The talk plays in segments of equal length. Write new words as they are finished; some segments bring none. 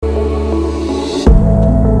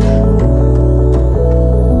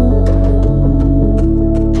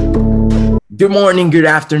Good morning, good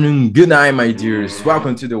afternoon, good night, my dears.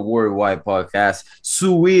 Welcome to the Worldwide Podcast,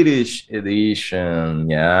 Swedish edition.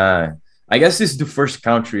 Yeah, I guess this is the first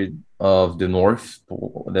country of the North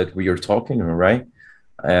that we are talking, right?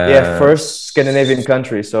 Yeah, Uh, first Scandinavian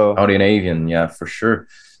country. So Scandinavian, yeah, for sure.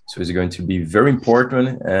 So it's going to be very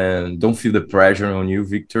important, and don't feel the pressure on you,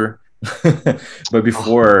 Victor. But Oh,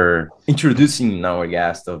 before introducing our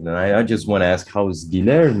guest of the night, I just want to ask, how's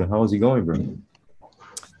Guilherme? How's it going, bro?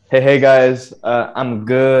 hey guys, I'm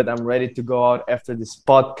good. I'm ready to go out after this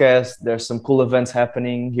podcast. There's some cool events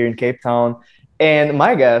happening here in Cape Town, and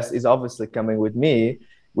my guest is obviously coming with me,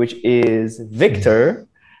 which is Victor,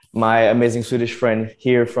 my amazing Swedish friend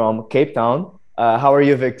here from Cape Town. How are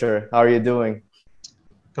you, Victor? How are you doing?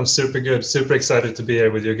 I'm super good, super excited to be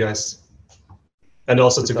here with you guys, and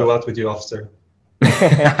also to Good go talk. out with you after.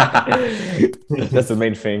 That's the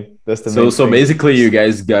main thing. That's the So main so thing. basically you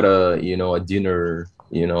guys got a dinner,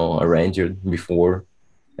 arranged before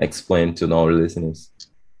explain to our listeners.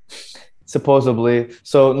 Supposedly.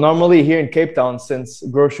 So normally here in Cape Town, since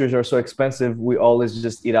groceries are so expensive, we always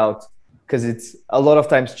just eat out because it's a lot of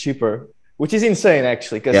times cheaper, which is insane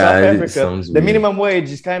actually. Because Yeah, South it Africa, sounds the weird. minimum wage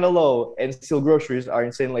is kind of low, and still groceries are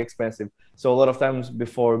insanely expensive. So a lot of times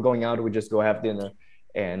before going out, we just go have dinner,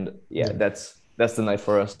 and yeah, Yeah. that's the night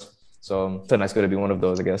for us. So tonight's gonna be one of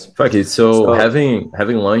those, I guess. Fuck it. So So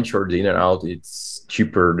having lunch or dinner out, it's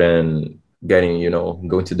cheaper than getting,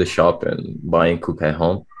 going to the shop and buying cook at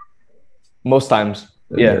home. most times,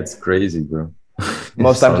 yeah. That's crazy, bro. It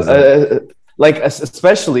Most times sounds like like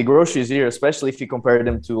especially groceries here, especially if you compare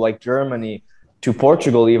them to like Germany, to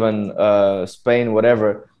Portugal, even Spain, whatever.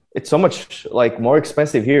 It's so much like more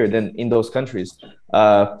expensive here than in those countries.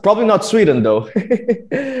 Probably not Sweden though.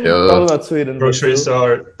 yeah. Probably not Sweden, but Groceries still.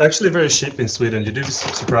 are actually very cheap in Sweden. You'd be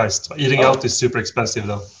surprised. Eating out Oh, is super expensive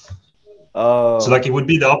though. So like oh. it would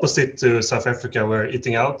be the opposite to South Africa, where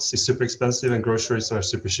eating out is super expensive and groceries are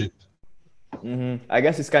super cheap. I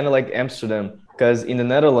guess it's kind of like Amsterdam, because in the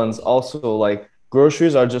Netherlands also like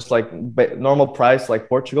groceries are just like normal price like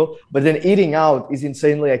Portugal, but then eating out is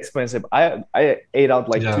insanely expensive. I ate out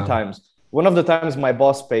like two Yeah. times. One of the times my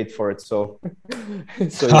boss paid for it, so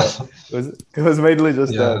so yeah, it was mainly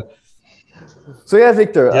just Yeah. that. So yeah,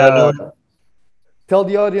 Victor, Yeah. No. tell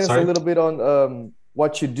the audience a Sorry. little bit on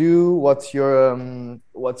what you do, what's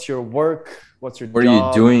your work, what's your What are you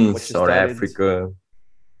job, doing in what you South studied, Africa?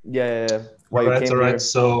 yeah, yeah, yeah, All why you right. came All right. here.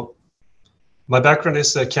 So my background is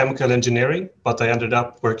chemical engineering, but I ended up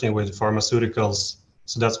working with pharmaceuticals.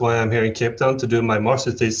 So that's why I'm here in Cape Town to do my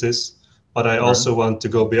master thesis. But I All right. also want to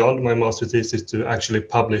go beyond my master thesis to actually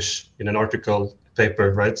publish in an article paper,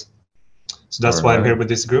 right? So All that's why I'm here right. with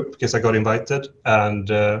this group because I got invited. And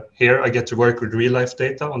here I get to work with real life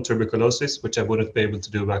data on tuberculosis, which I wouldn't be able to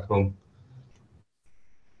do back home.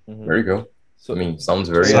 There you Hmm. go. I So, mean, sounds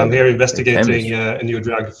so very So I'm yeah, here chemistry. investigating a new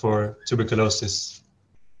drug for tuberculosis,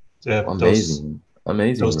 those, Amazing.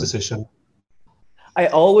 Amazing, those bro. decisions. I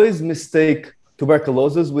always mistake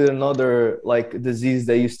tuberculosis with another like disease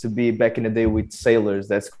that used to be back in the day with sailors.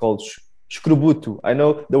 That's called escorbuto. I know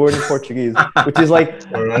the word in Portuguese, which is like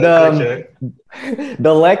All right. the Okay.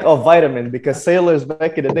 the lack of vitamin because sailors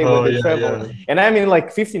back in the day when Oh, they yeah, traveled, yeah. and I mean like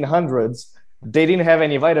 1500s, they didn't have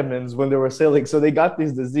any vitamins when they were sailing, so they got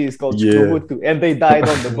this disease called Yeah. escorbuto, and they died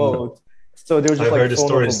on the Mm. boat. So they were just I've like heard the thrown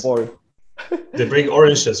stories. overboard. They bring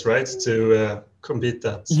oranges, right, to compete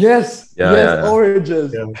that. Yes, Yeah, yes, yeah, yeah. oranges.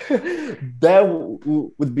 Yeah. That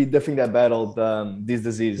would be the thing that battled this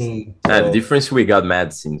disease. Mm. Yeah, the So difference we got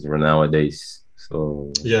medicines for nowadays. So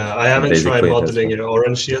Yeah, I haven't tried basically that's modeling fine. an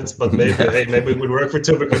orange yet, but maybe, Yeah, hey, maybe it would work for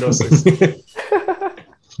tuberculosis.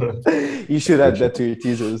 you should for add sure. that to your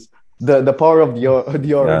teasers. The power of the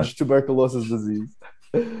Yeah. orange tuberculosis disease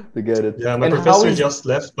to get it. Yeah, my And how professor is just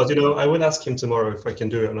left, but I will ask him tomorrow if I can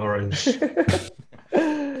do an orange.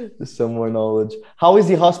 just some more knowledge? How is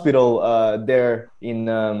the hospital there in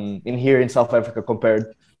here in South Africa compared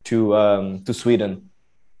to Sweden?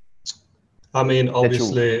 I mean, That you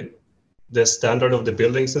obviously, the standard of the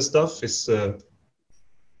buildings and stuff is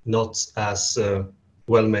not as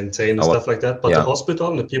well maintained and stuff like that. But the Yeah. hospital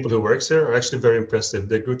and the people who works here are actually very impressive.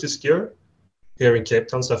 The Grooteskier here in Cape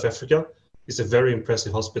Town, South Africa, is a very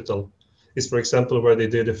impressive hospital. It's, for example, where they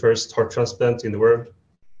did the first heart transplant in the world.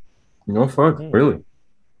 No fuck, Hmm, really?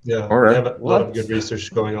 Yeah, All they right. have a lot of good what? research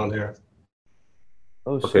going on here.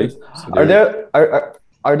 Oh Okay. shit. So Are there. there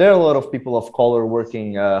are there a lot of people of color working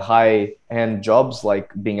high end jobs like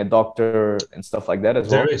being a doctor and stuff like that as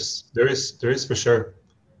well? There is for sure.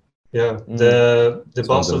 Yeah, Mm. the Sounds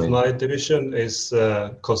boss of amazing. my division is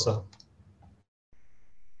Kosa.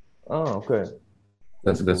 Oh, okay.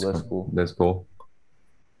 That's That's cool. that's That's cool. cool. That's cool.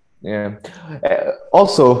 Yeah.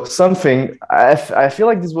 Also, something I feel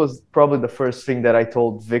like this was probably the first thing that I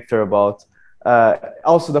told Victor about.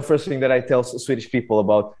 Also, the first thing that I tell Swedish people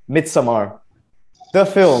about Midsommar, the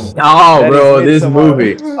film Oh, that is bro, this Midsommar.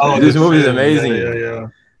 movie. Oh, the This movie is film. Yeah, amazing. yeah, yeah.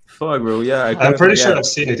 Fuck, bro. Yeah, I I'm couldn't pretty sure forget. I've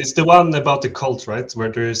seen it. It's the one about the cult, right?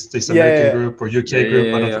 Where there's this American Yeah, group or Yeah, UK yeah, group,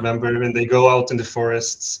 I yeah, don't yeah. remember, and they go out in the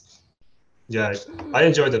forests. Yeah, I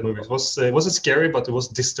enjoyed that movie. It wasn't scary, but it was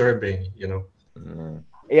disturbing, you know. Mm,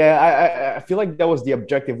 yeah. I feel like that was the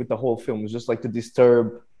objective with the whole film, was just like to disturb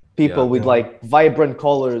people yeah. with Yeah. like vibrant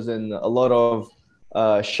colors and a lot of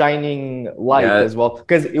shining light Yeah, as well,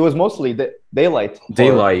 because it was mostly the daylight horror.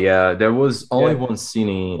 Daylight, yeah. There was only Yeah. one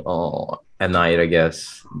scene at night, I guess.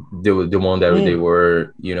 The one that they Mm.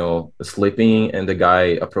 were, sleeping, and the guy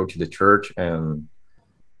approached the church and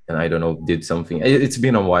I don't know, did something. It's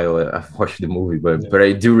been a while. I've watched the movie, but Yeah. but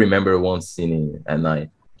I do remember one scene at night.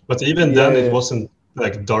 But even then, it Yeah. wasn't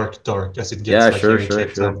like dark as it Yeah, gets like sure, here in sure,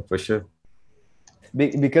 Cape sure, Town. for sure.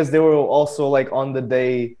 Because they were also like on the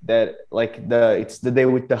day that like it's the day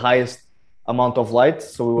with the highest amount of light,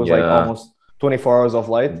 so it was like Yeah, almost 24 hours of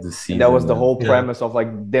light, the and that was season, the man. whole Yeah. premise of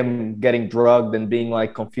like them getting drugged and being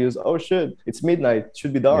like confused. Oh shit, it's midnight, it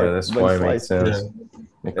should be Yeah, dark, that's but why it's it makes light. Yeah. sense.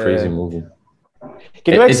 A crazy uh, movie.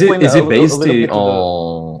 can you Is it explain is it a based little bit to the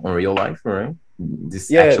on real life, right? This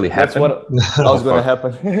yeah, actually that's happened? what I Oh was gonna fuck!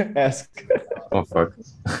 happen. Ask. Oh fuck!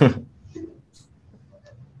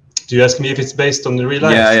 Do you ask me if it's based on the real Yeah,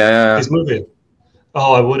 life? yeah, yeah. This movie?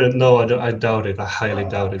 Oh, I wouldn't know. I doubt it. I highly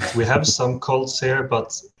doubt it. We have some cults here, but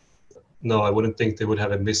no, I wouldn't think they would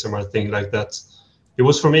have a Midsommar thing like that. It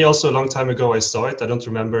was for me also a long time ago I saw it. I don't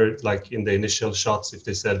remember like in the initial shots if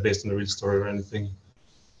they said based on a real story or anything.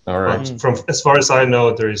 All right. But Mm. from as far as I know,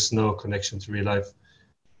 there is no connection to real life.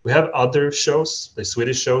 We have other shows, the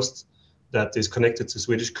Swedish shows, that is connected to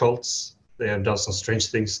Swedish cults. They have done some strange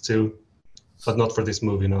things too, but not for this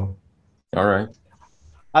movie, no. All right.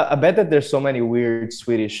 I bet that there's so many weird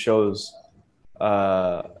Swedish shows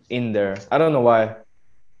in there. I don't know why.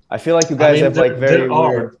 I feel like you I guys mean, have like very there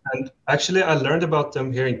weird. are, and actually, I learned about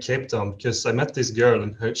them here in Cape Town because I met this girl,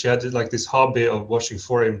 and she had like this hobby of watching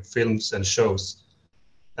foreign films and shows.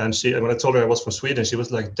 And when I told her I was from Sweden, she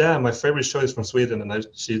was like, "Damn, my favorite show is from Sweden." And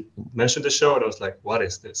she mentioned the show, and I was like, "What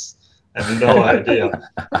is this?" I have no idea.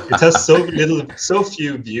 It has so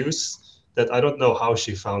few views that I don't know how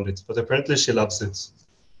she found it, but apparently she loves it.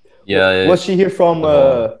 Yeah. Was she here from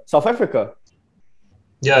Uh, South Africa?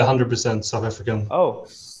 Yeah, 100% South African. Oh,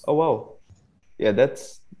 oh wow. Yeah,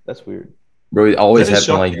 that's weird. Bro, it always That is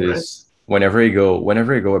happen like shocking, right? this. Whenever I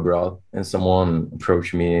go abroad and someone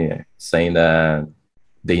approach me saying that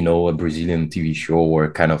they know a Brazilian TV show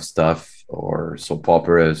or kind of stuff or soap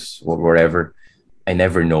operas or whatever, I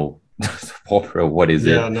never know soap opera, what is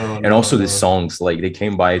it? Yeah, no, And no, also the no. songs, like they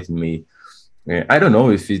came by to me. I don't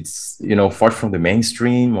know if it's, far from the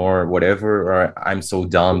mainstream or whatever, or I'm so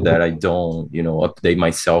dumb that I don't, update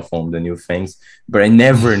myself on the new things, but I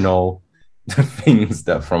never know the things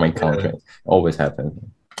that from my Yeah. country always happen.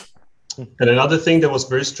 And another thing that was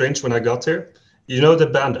very strange when I got here, you know the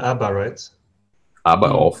band ABBA, right? But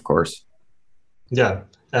Mm. of course. Yeah.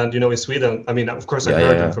 And in Sweden, I mean, of course, I Yeah,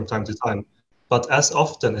 heard them yeah. from time to time, but as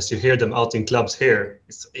often as you hear them out in clubs here,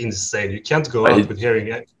 it's insane. You can't go But out with hearing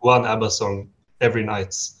one ABBA song every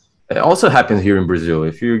night. it also happens here in Brazil.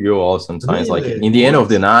 If you go out sometimes, like Really? in the end of What?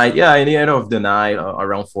 the night, yeah, in the end of the night,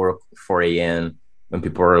 around 4 a.m., when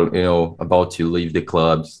people are, about to leave the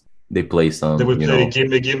clubs, they play They some, would play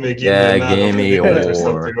Gimme, Gimme, Gimme yeah, Man of the gamey Midnight or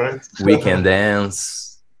something, or right? weekend dance,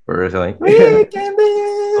 or it's like Yeah. weekend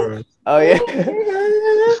dance. All right. Oh yeah.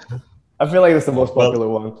 I feel like it's the most Well, popular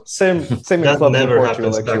one. Same in that clubs in never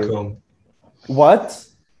Portugal happens back actually. home. What?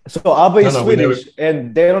 So ABBA No, is no, we never. Swedish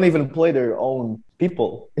and they don't even play their own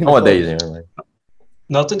people in the Nowadays, clubs. like,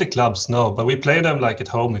 Not in the clubs, no, but we play them like at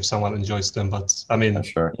home if someone enjoys them. But I yeah, mean,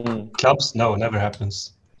 sure. Mm. clubs, no, never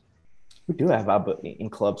happens. We do have ABBA in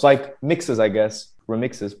clubs, like mixes, I guess,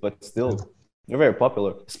 remixes, but still, they're very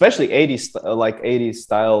popular, especially 80s, like 80s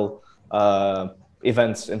style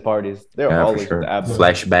events and parties. They're Yeah, for always with sure. ABBA.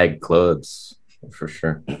 Flashback clubs, for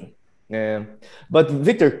sure. Yeah. But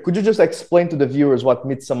Victor, could you just explain to the viewers what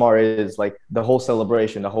Midsummer is, like the whole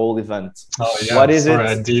celebration, the whole event? Oh yeah, What is sorry,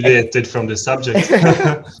 it? I deviated from the subject.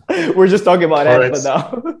 We're just talking about All ABBA right. now.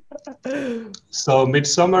 So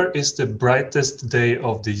midsummer is the brightest day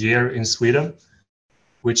of the year in Sweden,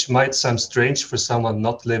 which might sound strange for someone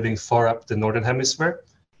not living far up the northern hemisphere.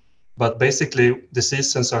 But basically, the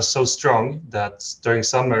seasons are so strong that during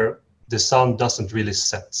summer, the sun doesn't really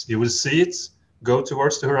set. You will see it go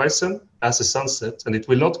towards the horizon as a sunset, and it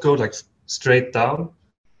will not go like straight down.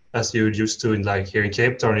 as you used to in like here in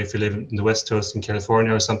Cape Town, if you live in the West Coast in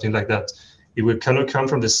California or something like that. It would kind of come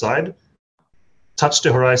from the side, touch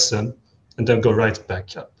the horizon, and then go right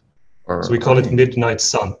back up. So we call it midnight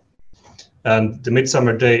sun. And the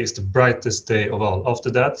midsummer day is the brightest day of all. After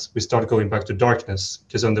that, we start going back to darkness,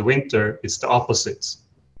 because on the winter, it's the opposite.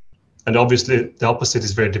 And obviously, the opposite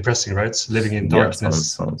is very depressing, right? Living in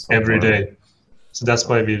darkness every day. So that's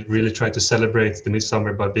why we really try to celebrate the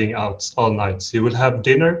midsummer by being out all night. So you will have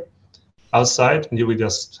dinner outside, and you will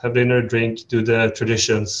just have dinner, drink, do the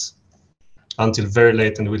traditions until very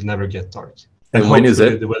late, and it will never get dark. And when is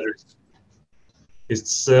it? The weather,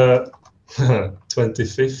 it's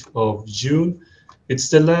 25th of June.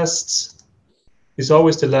 It's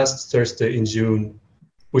always the last Thursday in June,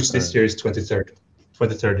 which this year is 23rd.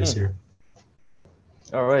 23rd this year.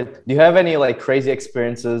 All right. Do you have any like crazy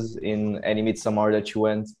experiences in any midsummer that you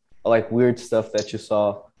went? Like weird stuff that you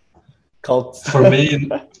saw? Cult? For me,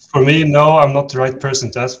 no, I'm not the right person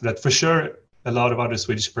to ask for that. For sure, a lot of other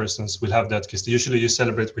Swedish persons will have that, because usually you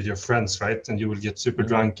celebrate with your friends, right? And you will get super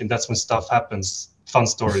drunk, and that's when stuff happens. Fun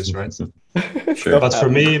stories, right? Sure. But for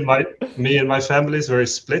me and my family is very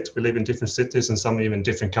split. We live in different cities and some even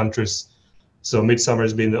different countries. So midsummer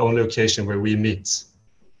has been the only occasion where we meet.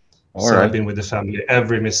 I've been with the family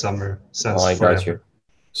every midsummer since forever. Got you.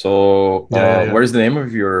 So where's the name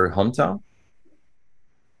of your hometown?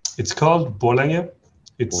 It's called Borlänge.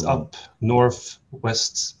 It's up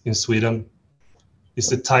northwest in Sweden.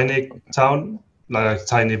 It's a tiny town, like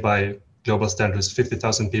tiny by global standards,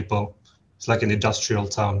 50,000 people. It's like an industrial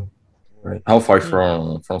town. Right. How far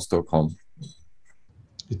from Stockholm?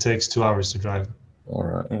 It takes 2 hours to drive. All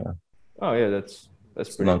right. Yeah. Oh yeah, that's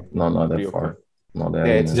pretty. Not that far. Not that.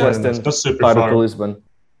 Yeah, it's less than not super far. Lisbon.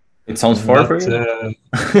 It sounds far for you.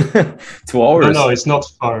 2 hours. No, it's not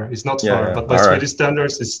far. It's not far. But by Swedish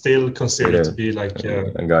standards, it's still considered to be like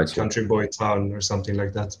a country boy town or something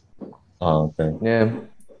like that. Oh, okay. Yeah.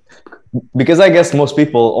 Because I guess most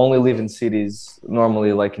people only live in cities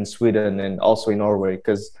normally, like in Sweden and also in Norway,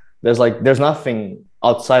 because there's nothing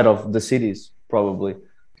outside of the cities probably.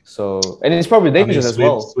 So, and it's probably dangerous as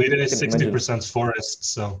well. Sweden is 60% forest,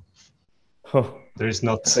 so there is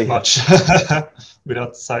not much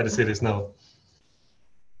outside the cities now.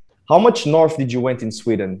 How much north did you went in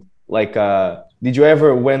Sweden? Like, did you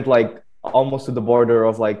ever went like almost to the border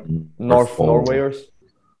of like North Norway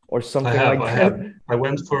or something like that? I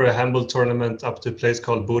went for a handball tournament up to a place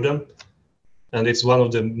called Boden, and it's one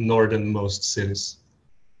of the northernmost cities.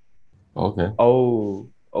 Okay. Oh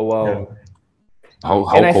wow. Yeah.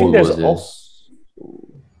 How cold was it?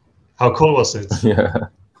 How cold was it? Yeah.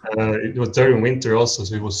 It was during winter also,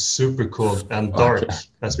 so it was super cold and dark,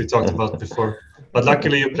 as we talked about before. But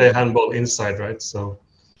luckily, you play handball inside, right? So.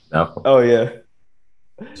 Oh yeah.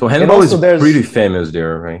 So handball is pretty famous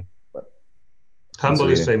there, right? Handball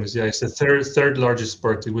is famous. Yeah, it's the third largest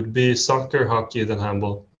sport. It would be soccer, hockey, then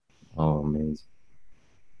handball. Oh, amazing.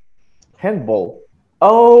 Handball.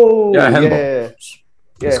 Oh yeah, handball.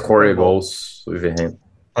 Yeah. Score goals with a hand.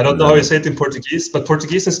 I don't know how you say it in Portuguese, but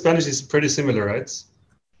Portuguese and Spanish is pretty similar, right?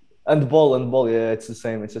 And ball, yeah, it's the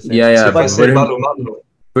same. It's the same. Yeah. So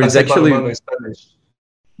but it's actually in Spanish.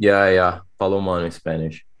 Yeah, palomano in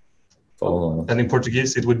Spanish. Palomano. And in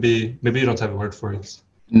Portuguese, it would be, maybe you don't have a word for it.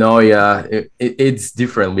 No, yeah, it's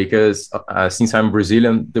different because since I'm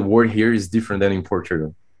Brazilian, the word here is different than in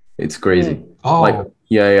Portugal. It's crazy. Oh, like,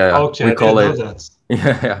 yeah. Okay, we call it. That.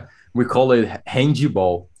 Yeah, we call it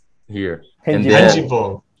handball here.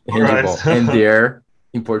 Handball. Right. And there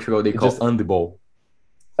in Portugal they call handball.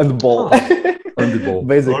 Handball. Handball.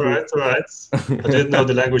 Basically. All right. I didn't know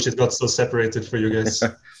the languages got so separated for you guys.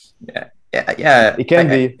 Yeah. It can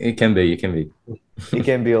be. It can be. It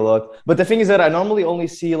can be a lot. But the thing is that I normally only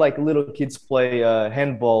see like little kids play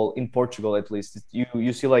handball in Portugal, at least.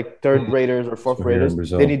 You see like third graders or fourth graders.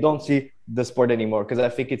 Then you don't see the sport anymore because I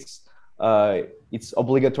think it's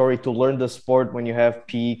obligatory to learn the sport when you have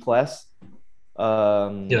PE class.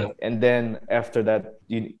 And then after that,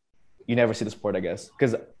 you never see the sport, I guess.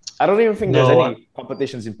 Because I don't even think there's any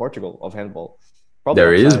competitions in Portugal of handball. Probably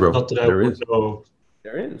there is, bro.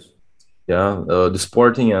 There is. Yeah, the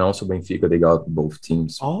Sporting and also Benfica, they got both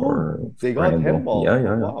teams. They got handball.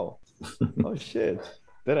 Yeah. Wow. Oh shit.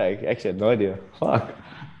 That I actually had no idea. Fuck.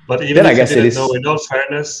 But even if you didn't know, in all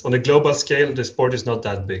fairness, on a global scale, the sport is not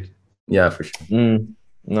that big. Yeah, for sure.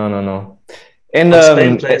 No. And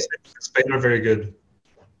Spain are very good.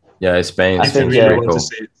 Yeah, Spain. I think really want to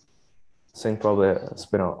see it. Spain probably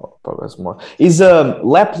has more. Is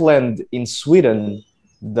Lapland in Sweden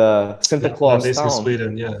the Santa Claus town? In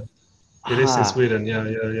Sweden, yeah. It is in Sweden, yeah.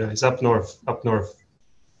 It's up north.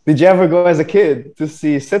 Did you ever go as a kid to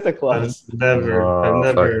see Santa I've Claus? I've Oh, fuck.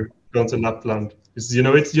 never gone to Lapland.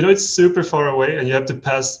 It's super far away, and you have to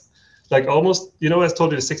pass like almost. I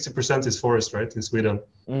told you 60% is forest, right, in Sweden.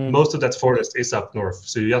 Mm. Most of that forest is up north,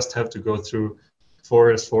 so you just have to go through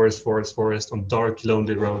forest on dark,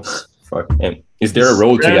 lonely roads. Fuck. And is there a It's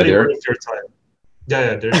road rarely together? worth your time.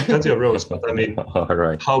 Yeah, there's plenty of roads, but I mean, All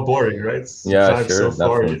right. how boring, right? Yeah, Drive sure, so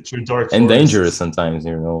far definitely. through dark And dangerous forests. sometimes,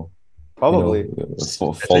 Probably. At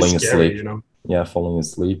falling least scary, asleep. you know. Yeah, falling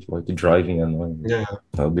asleep, like driving, and Yeah,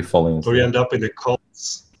 I'll be falling or you asleep. end up in the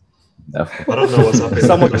cults. Definitely. I don't know what's up in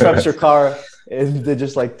Someone the traps your car and they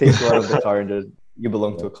just like take you out of the car and you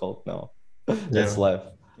belong to a cult now. That's Yeah. life.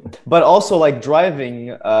 But also like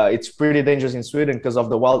driving, it's pretty dangerous in Sweden because of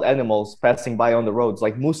the wild animals passing by on the roads,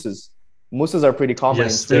 like mooses. Mooses are pretty common in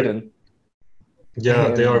Yes, they Sweden.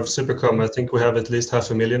 they are And super common. I think we have at least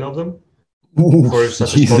 500,000 of them. Ooh, For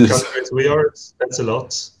such a small Jesus. country as we are, that's a lot.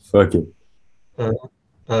 Fuck it. Uh,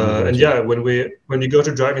 Gotcha. and yeah, when you go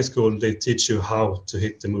to driving school, they teach you how to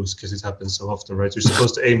hit the moose because it happens so often, right? You're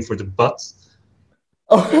supposed to aim for the butt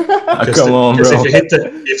Ah, because come on, because bro.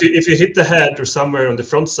 if you hit the head or somewhere on the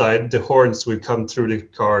front side, the horns will come through the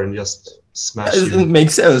car and just smash It you.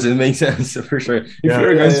 makes sense. It makes sense for sure. If Yeah,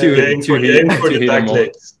 you're going yeah, you yeah. aim to you aim for to the hit them back all,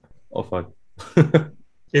 legs. oh fuck.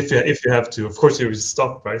 If you have to, of course you will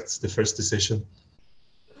stop, right? It's the first decision.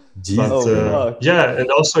 But Jesus. Oh, fuck. yeah, and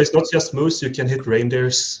also it's not just moose. You can hit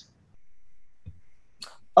reindeers.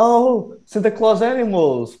 Oh, Santa Claus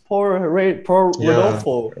animals. Poor Yeah.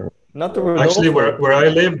 Rodolfo. Not the Actually, Rodolfo. where I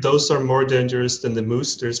live, those are more dangerous than the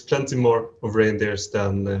moose. There's plenty more of reindeers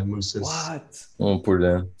than mooses. What? Oh, poor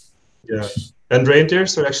them. Yeah, and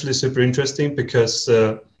reindeers are actually super interesting because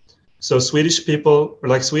so Swedish people, or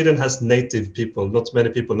like Sweden has native people. Not many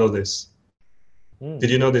people know this. Did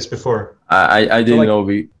you know this before? I So didn't like,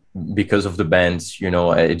 know because of the bands.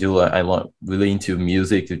 I like really into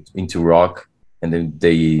music, into rock, and then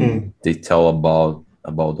they tell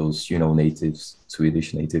about those natives,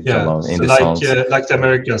 Swedish natives Yeah, along in so the songs. like the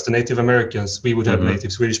Americans, the Native Americans, we would have Mhm.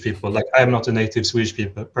 native Swedish people. Like I am not a native Swedish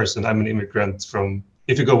person. I'm an immigrant from.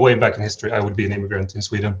 If you go way back in history, I would be an immigrant in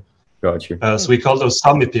Sweden. Gotcha. So we call those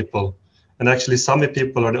Sami people, and actually Sami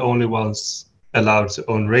people are the only ones allowed to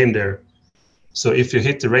own reindeer. So if you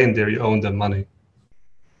hit the reindeer, you own them money,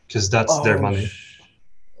 because that's their oh, money.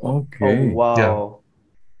 oh Okay. wow.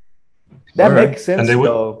 That Alright. makes sense And they would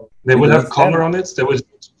though. they It would have does. color on it. They would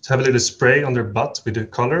have a little spray on their butt with the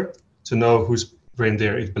color to know whose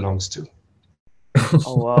reindeer it belongs to.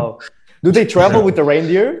 Oh wow. Do they travel with the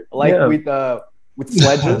reindeer like Yeah. with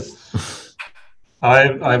sledges?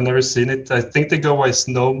 I've never seen it. I think they go by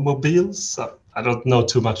snowmobiles. I don't know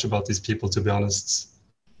too much about these people, to be honest.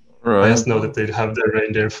 I Right. just know that they have their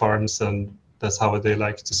reindeer farms, and that's how they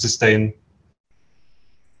like to sustain.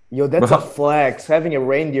 Yo, that's But a flex, having a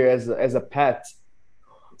reindeer as a pet.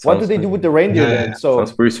 What do they do with the reindeer Yeah, then? So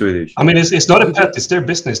Sounds pretty Swedish. I mean, it's not a pet; it's their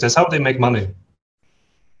business. That's how they make money.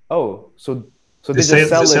 oh, so They they just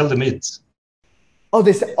sell sell it. the meat. Oh,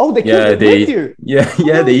 they kill Yeah, the they reindeer.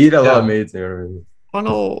 yeah they eat a lot of Yeah. meat there. Oh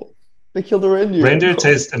no, they kill the reindeer. Reindeer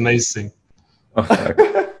taste amazing. Oh fuck.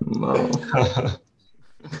 No.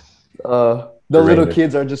 The little Reindeer.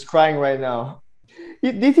 kids are just crying right now.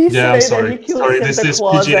 Did he Yeah, I'm say that sorry. he kills Sorry, Santa this is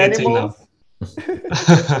Claus PG-18 animals?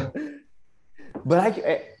 now. But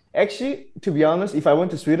actually, to be honest, if I went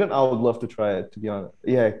to Sweden, I would love to try it. To be honest,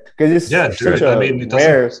 yeah, because it's Yeah, such dude, a I mean, it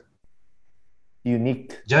rare, doesn't.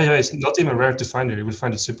 unique. Yeah, it's not even rare to find it. You will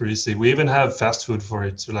find it super easy. We even have fast food for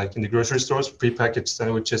it. So, like in the grocery stores, prepackaged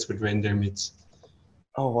sandwiches with reindeer meat.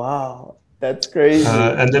 Oh wow, that's crazy.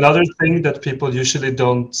 And another thing that people usually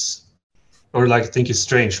don't, or like think is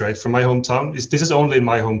strange, right? From my hometown, this is only in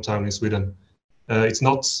my hometown in Sweden. It's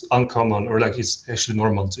not uncommon, or like it's actually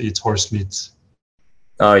normal to eat horse meat.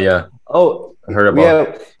 Oh yeah, Oh, I heard we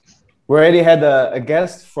about we already had a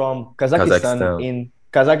guest from Kazakhstan. Kazakhstan. In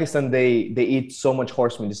Kazakhstan, they eat so much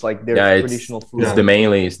horse meat. It's like their Yeah, traditional food. it's the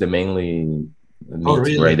mainly meat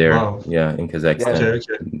really? right there. Wow. Yeah, in Kazakhstan.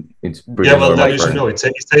 Okay. It's pretty Yeah, well, normal. then you should for-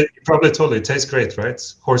 know. You probably told it tastes great, right?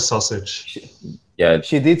 Horse sausage. Yeah,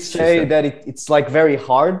 She did say said. that it's like very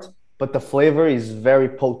hard, but the flavor is very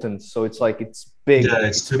potent. So it's like it's big. Yeah,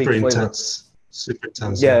 it's big super flavor. intense. Super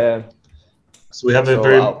intense. Yeah. So we have a So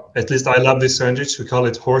very, I'll- at least I love this sandwich. We call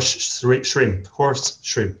it shrimp. Horse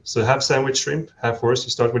shrimp. So half sandwich shrimp, half horse. You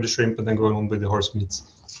start with the shrimp and then go on with the horse meat.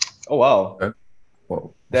 Oh wow.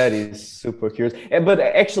 Whoa. That is super curious. But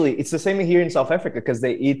actually, it's the same here in South Africa because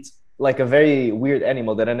they eat like a very weird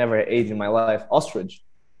animal that I never ate in my life, ostrich.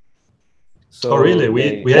 So Oh, really?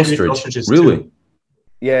 We have Ostrich. ostriches Really? too.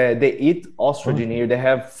 yeah, they eat ostrich in here. They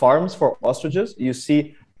have farms for ostriches. You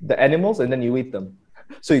see the animals, and then you eat them.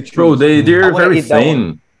 So you Bro, choose. they I they're want to very eat that one.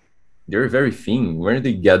 thin. They're very thin. Where do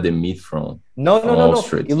they get the meat from? No, no, From no, no. It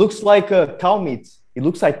ostrich. looks like cow meat. It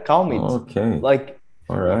looks like cow meat. Okay. Like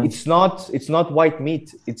All right. it's not white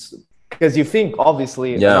meat. It's because you think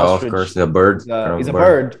obviously an Yeah, of ostrich course, the bird, is kind a of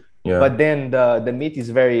bird. bird, Yeah. but then the meat is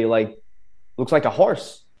very like looks like a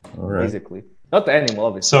horse, All right. basically. Not the animal,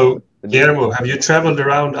 obviously. So, The meat. Guillermo, have you traveled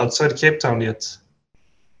around outside Cape Town yet?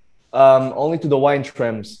 Only to the wine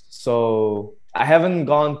trams. So I haven't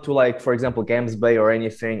gone to like, for example, Gams Bay or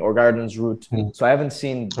anything or Gardens Route. Mm. So I haven't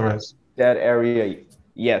seen All right. that area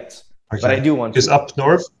yet, but I Okay. do want Because to.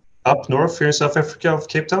 up north here in South Africa of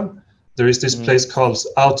Cape Town, there is this Mhm. place called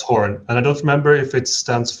Oudtshoorn, and I don't remember if it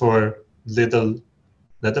stands for Little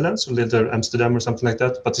Netherlands or Little Amsterdam or something like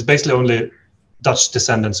that. But it's basically only Dutch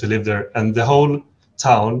descendants who live there, and the whole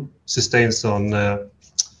town sustains on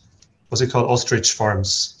what's it called, ostrich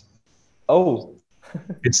farms. Oh,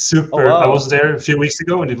 It's super. oh I wow. was there a few weeks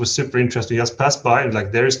ago, and it was super interesting. You just passed by, and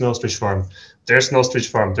like, there is no ostrich farm. There's an ostrich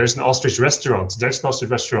farm. There's an ostrich restaurant. There's an ostrich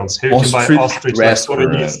restaurants. Here you can buy ostrich like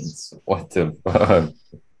souvenirs. restaurants. What the fuck?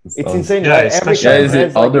 It's Sounds- insane, Yeah, right? it's Every special. Yeah, country is it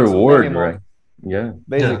has like other its own word, animal, right? Yeah.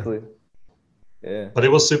 basically. Yeah. But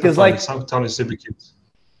it was super 'Cause, fun. like- Some town is super cute.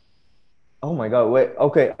 Oh my God. Wait.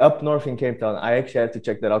 Okay. Up north in Cape Town, I actually had to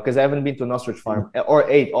check that out because I haven't been to an ostrich farm or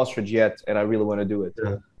ate ostrich yet, and I really want to do it.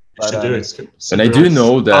 Yeah. You But, should do it. It's And I super do nice.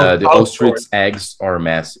 know that the Oudtshoorn. ostrich eggs are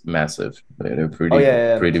massive. They're pretty Oh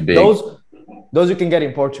yeah. pretty big. Those you can get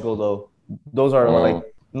in Portugal though. Those are like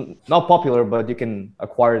not popular, but you can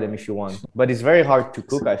acquire them if you want. But it's very hard to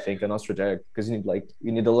cook, I think, an ostrich egg because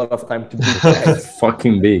you need a lot of time to beat the egg.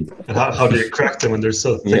 Fucking big. And how do you crack them when they're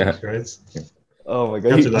so thick, Yeah. right? Oh my You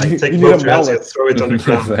God. have to like take you need a both your hands and mallet. throw it on the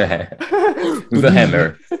ground. With a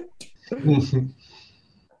hammer.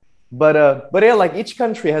 But yeah, like each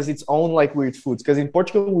country has its own like weird foods. Because in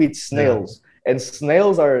Portugal we eat snails, and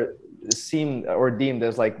snails are seen or deemed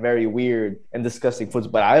as like very weird and disgusting foods.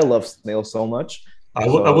 But I love snails so much. I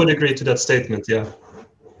would agree to that statement. Yeah,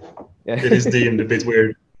 Yeah. it is deemed a bit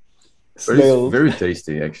weird. But it's Snails. very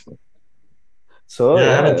tasty, actually. So Yeah,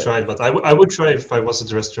 I haven't tried, but I would try if I was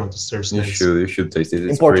at a restaurant to serve You snails. should taste it. in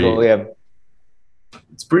It's Portugal, pretty, yeah.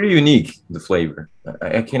 it's pretty unique, the flavor.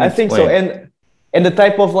 I can't I think so. explain. And the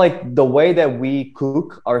type of like the way that we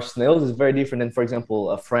cook our snails is very different than, for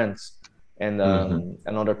example, France and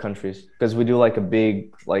other countries, because we do like a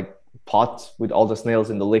big like pot with all the snails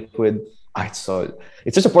in the liquid. It's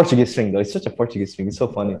such a Portuguese thing though. It's such a Portuguese thing. It's so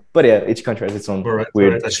funny. But yeah, each country has its own All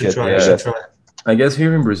weird right. I should shit. try. yeah. I should try. I guess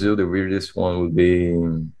here in Brazil, the weirdest one would be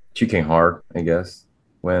chicken heart. I guess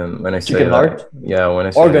when I say Chicken that, heart? yeah, when I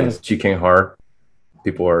say Organs. chicken heart,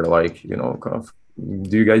 people are like, kind of,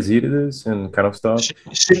 do you guys eat this and kind of stuff?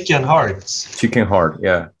 Chicken hearts. Chicken heart,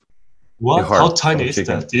 yeah, What? heart How from tiny is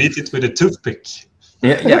chicken. that? You eat it with a toothpick.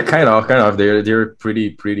 yeah, kind of. They're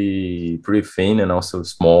pretty thin and also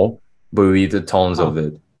small, but we eat tons of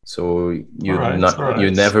it. So you Alright. you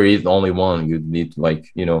never eat only one. You need like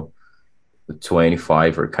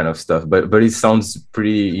 25 or kind of stuff. But it sounds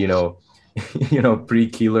pretty pretty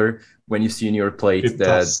killer when you see in your plate It that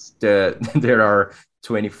does. there are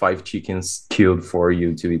 25 chickens killed for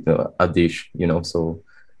you to eat a dish. So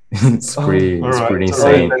it's pretty All right.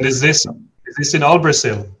 insane. And is this in all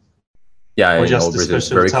Brazil? Yeah, Or in just all the Brazil, it's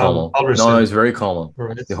special very town, common. Albertson? No, it's very common. All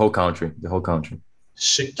right. The whole country.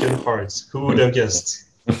 Chicken hearts. Who would have guessed?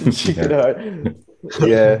 Chicken heart.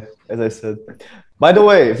 Yeah, as I said. By the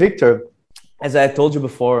way, Victor, as I told you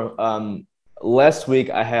before, last week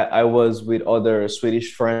I was with other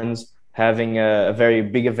Swedish friends having a very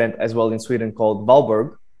big event as well in Sweden called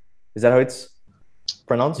Valborg. Is that how it's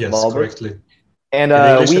pronounced? Yes, Valborg? correctly. And In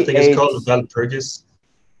English, we I think ate it's called Valpurgis.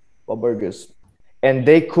 Valborgus. And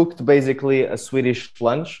they cooked basically a Swedish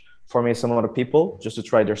lunch for me and some other people just to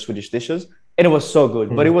try their Swedish dishes. And it was so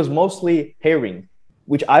good, but it was mostly herring,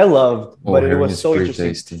 which I loved, but it was so interesting.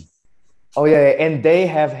 Tasty. Oh yeah, and they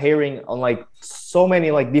have herring on like so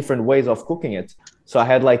many like different ways of cooking it. So I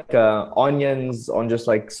had like onions on just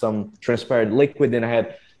like some transparent liquid, and I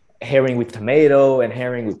had herring with tomato and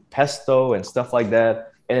herring with pesto and stuff like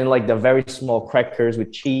that, and then like the very small crackers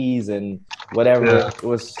with cheese and whatever. Yeah. It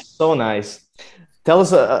was so nice. Tell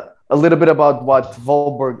us a little bit about what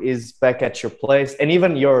Volborg is back at your place, and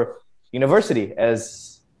even your university,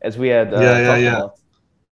 as we had talked about.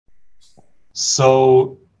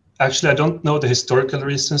 So actually, I don't know the historical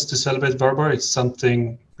reasons to celebrate Valborg. It's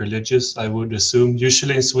something religious, I would assume.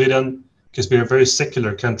 Usually in Sweden, because we're a very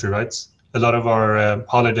secular country, right? A lot of our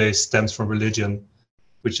holidays stems from religion,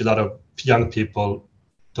 which a lot of young people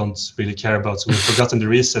don't really care about. So we've forgotten the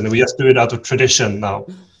reason. We just do it out of tradition now.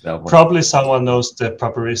 That one. Probably someone knows the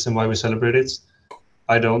proper reason why we celebrate it.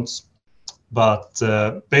 I don't. But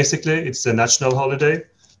basically, it's a national holiday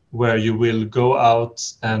where you will go out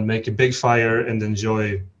and make a big fire and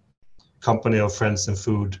enjoy company of friends and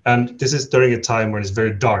food. And this is during a time when it's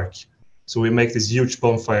very dark. So we make this huge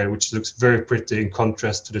bonfire, which looks very pretty in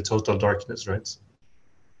contrast to the total darkness, right?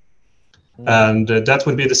 And that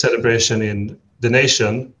would be the celebration in the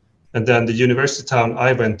nation. And then the university town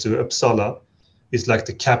I went to, Uppsala, is like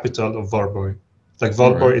the capital of Valborg. Like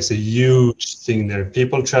Valborg is a huge thing there.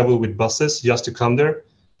 People travel with buses just to come there.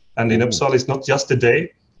 And in Uppsala, it's not just a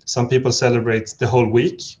day. Some people celebrate the whole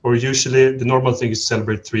week, or usually the normal thing is to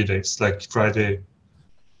celebrate 3 days, like Friday,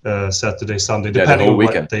 Saturday, Sunday, depending on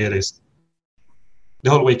what day it is. The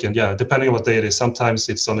whole weekend, yeah, depending on what day it is. Sometimes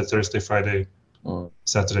it's on a Thursday, Friday,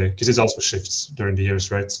 Saturday, because it also shifts during the years,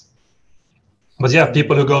 right? But yeah,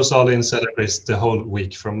 people who goes all in celebrates the whole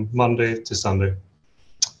week from Monday to Sunday.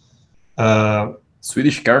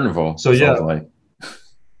 Swedish carnival. So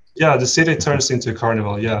yeah, the city turns into a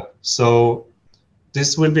carnival. Yeah, so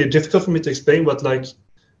this will be difficult for me to explain, but like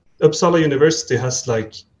Uppsala University has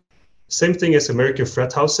like same thing as American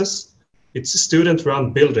frat houses. It's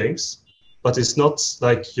student-run buildings, but it's not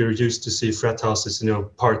like you're used to see frat houses,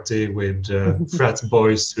 party with frat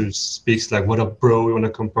boys who speaks like, "What up, bro? You wanna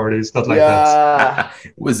come party?" It's not like that.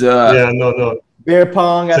 Was yeah, no. Beer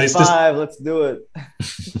pong at 5. Let's do it.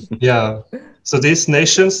 Yeah. So these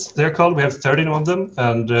nations, they're called. We have 13 of them,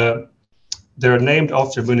 and they're named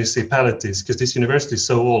after municipalities because this university is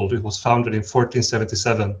so old. It was founded in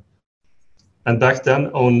 1477, and back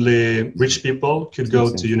then only rich people could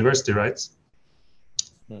go to university, right?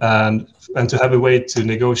 And to have a way to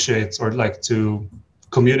negotiate or like to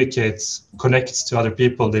connect to other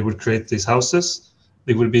people, they would create these houses.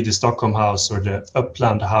 It would be the Stockholm house or the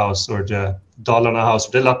Uppland house or the Dalarna house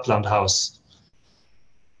or the Lapland house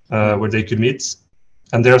where they could meet.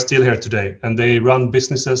 And they are still here today. And they run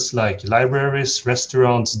businesses like libraries,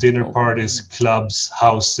 restaurants, dinner parties, clubs,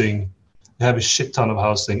 housing. They have a shit ton of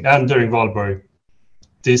housing. And during Valborg,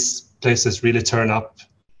 these places really turn up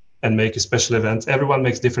and make a special event. Everyone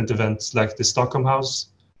makes different events. Like the Stockholm house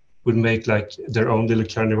would make like their own little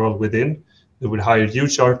carnival within. They would hire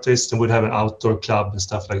huge artists and would have an outdoor club and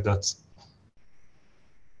stuff like that.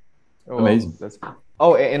 Amazing. That's cool.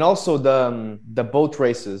 Oh, and also the boat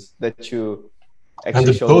races that you actually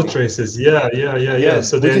and the boat races, yeah.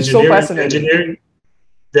 So the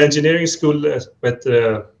engineering school at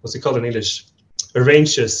what's it called in English,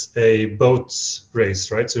 arranges a boat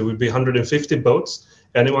race, right? So it would be 150 boats.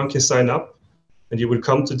 Anyone can sign up, and you will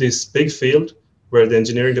come to this big field where the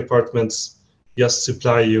engineering departments just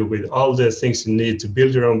supply you with all the things you need to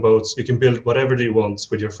build your own boats. You can build whatever you want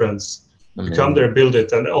with your friends. You come there, build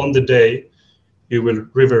it, and on the day, you will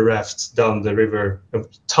river raft down the river.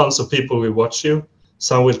 Tons of people will watch you.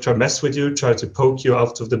 Some will try to mess with you, try to poke you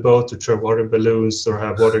out of the boat, to throw water balloons or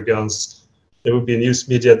have water guns. There will be news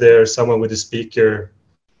media there, someone with a speaker.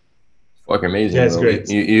 Fuck, amazing. Yeah, it's great.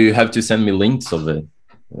 You have to send me links of it.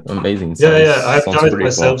 Amazing. Yeah, I have done it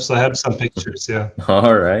myself, so I have some pictures, yeah.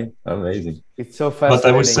 All right, amazing. It's so fascinating. But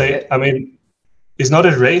I would say, I mean, it's not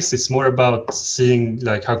a race, it's more about seeing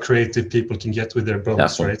like how creative people can get with their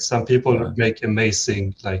boats, right? Some people make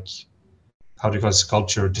amazing, like, how do you call it,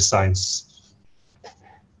 sculpture designs.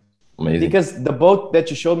 Amazing. Because the boat that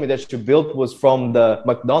you showed me that you built was from the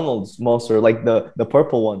McDonald's monster, like the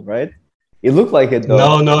purple one, right? It looked like it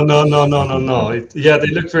though. No. They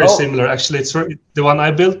look very similar. Actually, the one I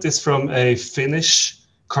built is from a Finnish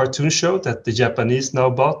cartoon show that the Japanese now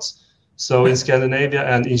bought. So in Scandinavia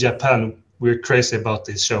and in Japan, we're crazy about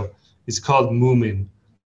this show. It's called Moomin.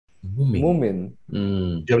 Moomin.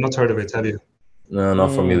 You have not heard of it, have you? No, not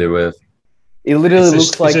familiar with. It literally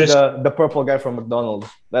looks like the purple guy from McDonald's.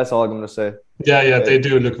 That's all I'm going to say. Yeah, they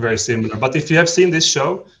do look very similar. But if you have seen this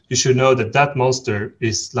show, you should know that monster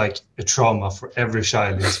is like a trauma for every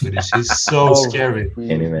child in Swedish. He's so scary.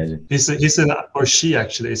 Can you imagine? She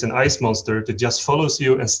actually is an ice monster that just follows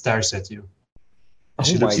you and stares at you. And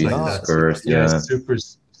she looks like that. Cursed, it's super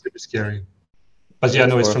scary. But yeah,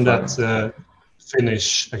 no, it's from that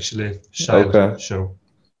Finnish actually child show.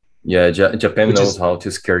 Yeah, Japan knows how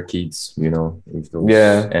to scare kids, with those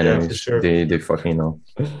enemies. For sure. They fucking know.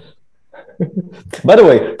 By the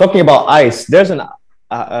way, talking about ice, there's a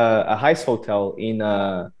ice hotel in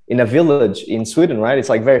a village in Sweden, right? It's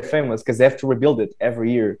like very famous because they have to rebuild it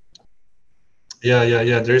every year.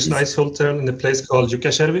 Yeah. There's an ice hotel in a place called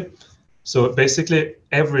Jukkasjärvi. So basically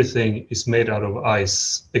everything is made out of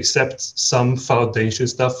ice except some foundation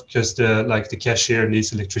stuff because the cashier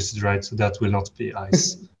needs electricity, right? So that will not be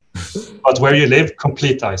ice. But where you live,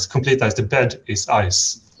 complete ice. The bed is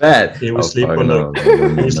ice. That. He will Oh sleep fuck on a no, no, no,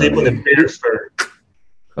 he no, will sleep on a no. bear fur.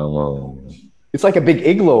 Come on. It's like a big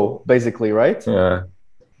igloo, basically, right? Yeah.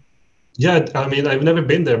 Yeah, I mean, I've never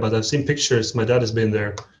been there, but I've seen pictures. My dad has been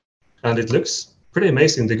there, and it looks pretty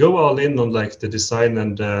amazing. They go all in on like the design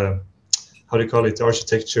and how do you call it,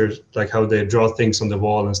 architecture, like how they draw things on the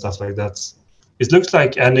wall and stuff like that. It looks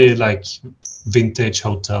like any like vintage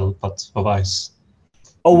hotel, but of ice.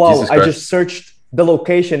 Oh wow, Jesus I Christ. just searched the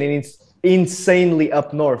location and it's insanely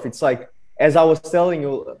up north. It's like, as I was telling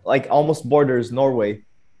you, like almost borders Norway,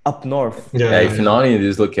 up north. Yeah, Yeah, yeah, if you're yeah. not in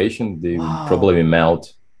this location, they would Wow. probably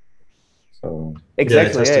melt. So Yeah, it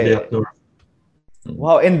Exactly. has to be Yeah. up north.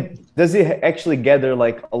 Wow. And does it actually gather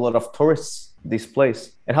like a lot of tourists, this place?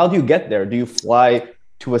 And how do you get there? Do you fly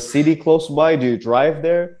to a city close by? Do you drive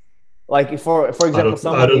there? Like if for example, I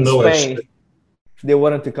someone don't in know Spain, actually, if they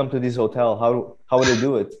wanted to come to this hotel, how would they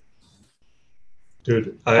do it?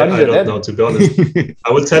 dude. How do you I get don't know that? to be honest.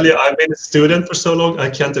 I will tell you, I've been a student for so long, I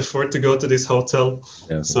can't afford to go to this hotel,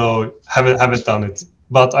 yeah. so haven't done it.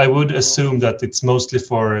 But I would assume that it's mostly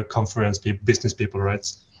for conference people, business people, right?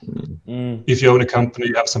 Mm. If you own a company,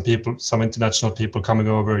 you have some people, some international people coming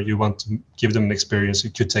over, you want to give them an experience,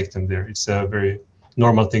 you could take them there. It's a very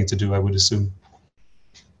normal thing to do, I would assume.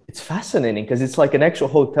 It's fascinating because it's like an actual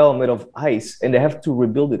hotel made of ice, and they have to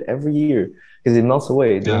rebuild it every year because it melts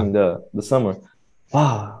away Yeah, during the summer.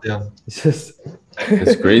 Wow, yeah. it's just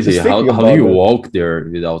It's crazy. just thinking How do about you that. walk there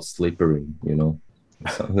without slippery, you know?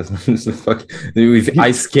 So, it's a fuck, with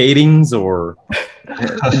ice skatings or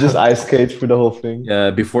You just ice skate through the whole thing.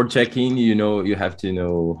 before checking, you know, you have to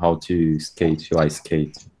know how to skate, to ice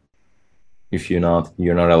skate. If you're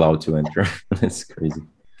not allowed to enter. That's crazy.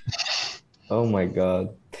 Oh my God.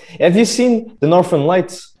 Have you seen the Northern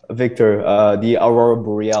Lights, Victor? The Aurora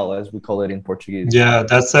Boreal, as we call it in Portuguese. Yeah,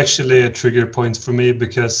 that's actually a trigger point for me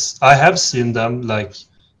because I have seen them like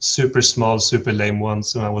super small, super lame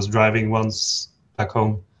ones when I was driving once back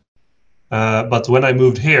home. But when I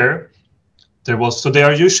moved here, there was, so they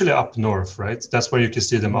are usually up north, right? That's where you can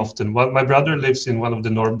see them Mhm. often. My brother lives in one of the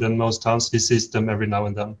northernmost towns. He sees them every now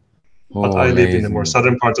and then. But Oh, I live in the more amazing.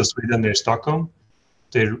 southern part of Sweden near Stockholm.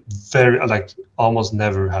 They're very, like, almost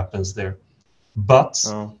never happens there. But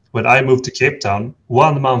Oh. when I moved to Cape Town,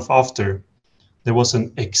 1 month after, there was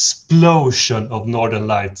an explosion of northern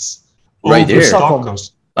lights Right over In there. Stockholm.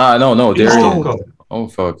 Stockholm. No, In they're Oh, Stockholm. in. Oh,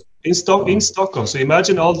 fuck. In Oh, Stockholm. So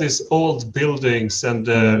imagine all these old buildings and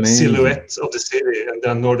the amazing. silhouette of the city and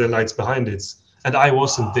then northern lights behind it. And I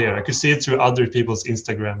wasn't there. I could see it through other people's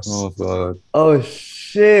Instagrams. Oh, fuck. oh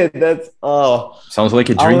shit. That's oh. Sounds like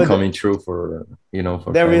a I dream would. coming true for,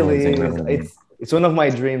 for That families really and is. everything. It's one of my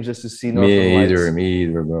dreams just to see Northern Lights. Me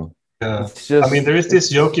either, bro. Yeah. It's I mean, just there is this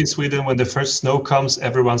it's joke in Sweden when the first snow comes,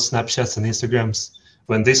 everyone Snapchats and Instagrams.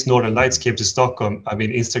 When this northern lights came to Stockholm, I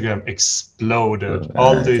mean, Instagram exploded.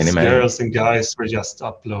 All I can these imagine. girls and guys were just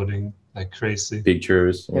uploading like crazy.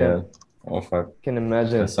 Pictures, can yeah. Oh, fuck. can That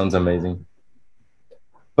imagine. sounds amazing.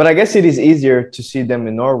 But I guess it is easier to see them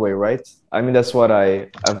in Norway, right? I mean, that's what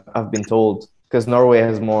I've been told because Norway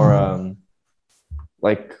has more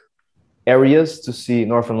like areas to see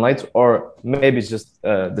Northern Lights, or maybe it's just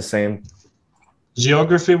the same.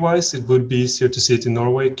 Geography-wise, it would be easier to see it in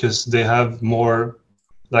Norway because they have more,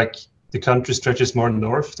 like the country stretches more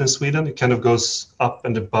north than Sweden. It kind of goes up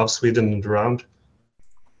and above Sweden and around.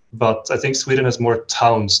 But I think Sweden has more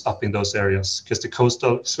towns up in those areas because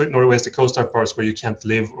Norway has the coastal parts where you can't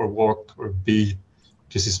live or walk or be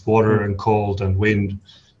because it's water and cold and wind.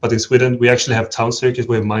 But in Sweden, we actually have towns here because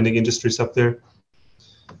we have mining industries up there.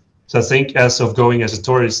 So I think as of going as a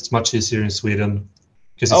tourist, it's much easier in Sweden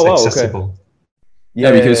because Oh it's wow, okay. accessible.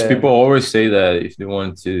 Yeah, because Yeah, people always say that if they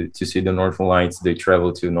want to see the Northern Lights, they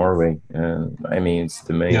travel to Norway. I mean, it's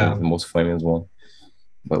Yeah. the most famous one.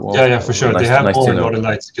 But Yeah, well, yeah, for sure. They have nice to more know. northern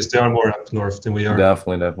lights because they are more up north than we are.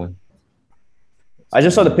 Definitely. I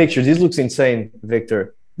just saw the pictures. This looks insane,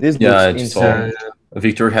 Victor. This Yeah, looks I just saw. insane.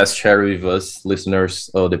 Victor has shared with us listeners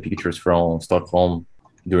the pictures from Stockholm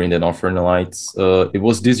during the Northern Lights. It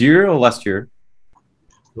was this year or last year?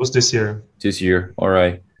 It was this year. This year. All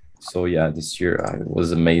right. So yeah, this year it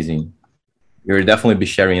was amazing. You'll definitely be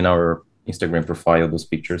sharing in our Instagram profile those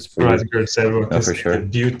pictures for Right, you. good, everyone can For see sure. the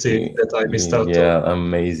beauty that I missed out on. Yeah,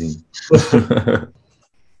 amazing.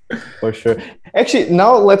 For sure. Actually,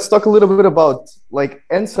 now let's talk a little bit about like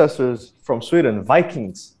ancestors from Sweden,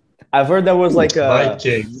 Vikings. I've heard there was like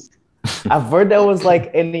Vikings. I've heard there was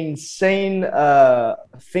like an insane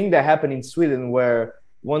thing that happened in Sweden where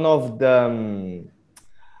one of the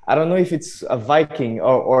I don't know if it's a Viking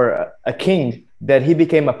or a king that he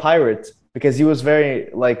became a pirate because he was very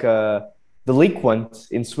like delinquent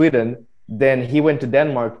in Sweden, Then he went to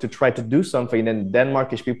Denmark to try to do something. Then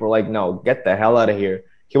Denmarkish people were like, "No, get the hell out of here."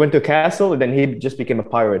 He went to a castle, and then he just became a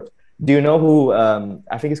pirate. Do you know who?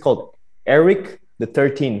 I think it's called Eric the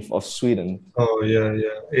 13th of Sweden. Oh yeah,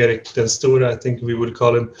 yeah. Erik den Store, I think we would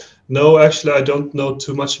call him. No, actually, I don't know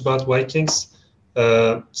too much about Vikings.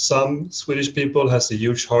 Some Swedish people has a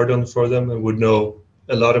huge hard-on for them and would know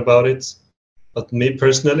a lot about it. But me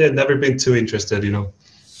personally, I've never been too interested.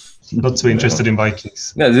 Not too interested in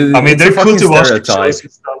Vikings. No, I mean, they're cool to watch the shows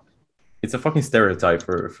and stuff. It's a fucking stereotype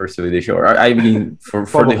for Swedish, or I mean for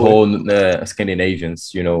the whole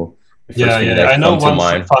Scandinavians, the first thing that I know come to one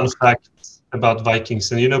mind. fun fact about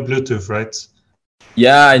Vikings, and you know Bluetooth, right?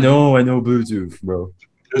 Yeah, I know Bluetooth, bro.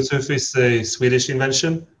 Bluetooth is a Swedish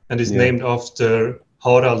invention and is named after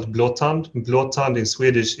Harald Blåtand. Blåtand in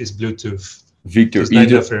Swedish is Bluetooth. Victor, It's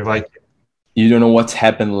named after a Viking. you don't know what's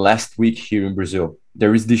happened last week here in Brazil.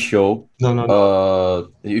 There is this show.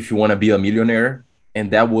 No. If you want to be a millionaire,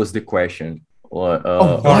 and that was the question.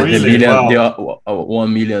 Really? The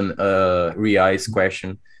 1 million reais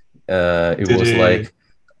question. It was like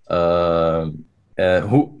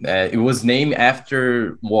who? It was named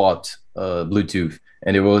after what? Bluetooth,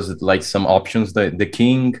 and it was like some options: the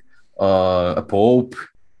king, a pope,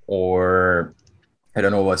 or I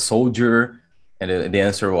don't know, a soldier. And the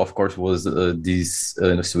answer, of course, was this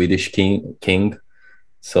Swedish king.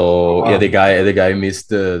 So yeah, the guy missed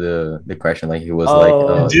the question. Like he was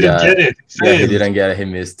didn't get it. Yeah, he didn't get it. He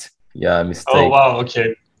missed. Yeah, mistake. Oh wow,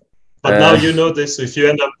 okay. But now you know this. So if you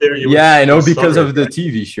end up there, I know because of the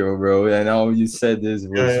TV show, bro. And now you said this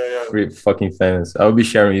was pretty fucking famous. I'll be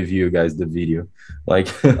sharing with you guys the video. Like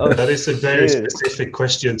that is a very specific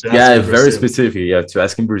question to ask. Yeah, very specific. Yeah, to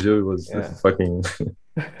ask in Brazil it was fucking.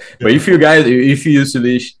 But if you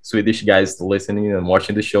Swedish guys listening and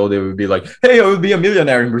watching the show, they would be like, "Hey, I would be a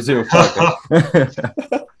millionaire in Brazil."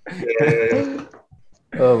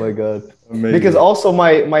 Oh my god. Amazing. Because also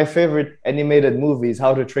my favorite animated movie is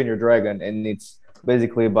How to Train Your Dragon, and it's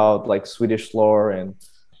basically about like Swedish lore and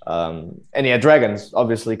dragons,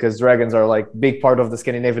 obviously, because dragons are like big part of the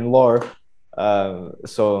Scandinavian lore.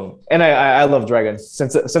 I love dragons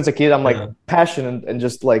since a kid. I'm like passionate and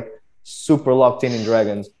just like super locked in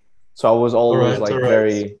dragons. So I was always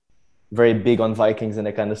very, very big on Vikings and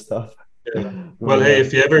that kind of stuff. Yeah. Well, hey,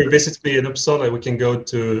 if you ever visit me in Uppsala, we can go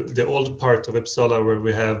to the old part of Uppsala where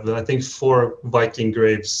we have, I think, 4 Viking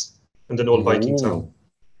graves and an old Viking town.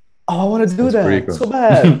 Oh, I want to do that. Cool. So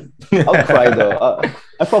bad. I'll cry though.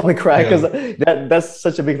 I'll probably cry because that's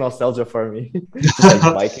such a big nostalgia for me. Just like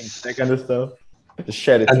Vikings, that kind of stuff. Just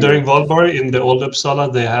shed it. And during Valborg in the old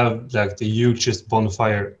Uppsala, they have like the hugest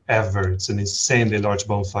bonfire ever. It's an insanely large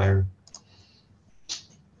bonfire.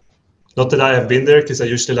 Not that I have been there, because I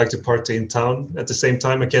usually like to party in town. At the same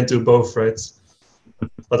time, I can't do both, right?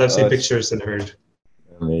 But I've seen pictures and heard.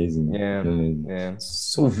 Amazing. Yeah.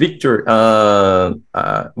 So, Victor,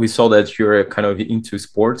 we saw that you're kind of into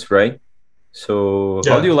sports, right? So,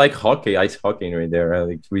 how do you like hockey, ice hockey right there?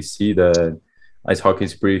 Like, we see that ice hockey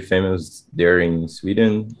is pretty famous there in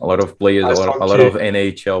Sweden. A lot of players, a lot of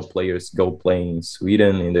NHL players go play in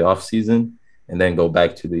Sweden in the off season, and then go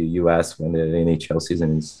back to the US when the NHL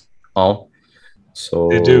season is on. So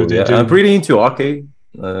they do. I'm pretty into hockey.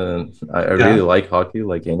 I really like hockey,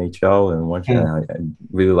 like NHL and watching. I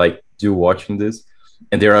really like watching this,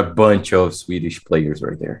 and there are a bunch of Swedish players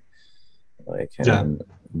right there, like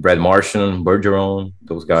Brad Marchand, Bergeron,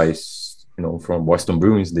 those guys, from Boston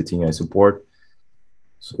Bruins, the team I support.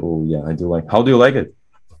 So yeah, I do like. How do you like it?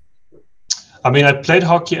 I mean, I played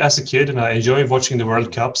hockey as a kid, and I enjoy watching the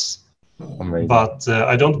World Cups. Amazing. But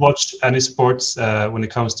I don't watch any sports when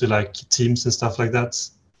it comes to like teams and stuff like that.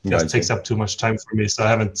 It takes up too much time for me, so I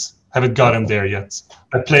haven't gotten there yet.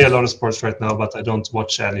 I play a lot of sports right now, but I don't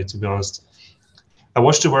watch any, to be honest. I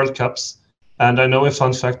watch the World Cups, and I know a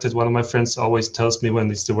fun fact that one of my friends always tells me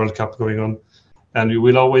when it's the World Cup going on, and we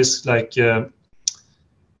will always like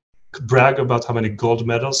brag about how many gold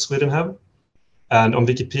medals Sweden have. And on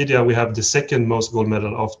Wikipedia, we have the second most gold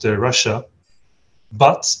medal after Russia.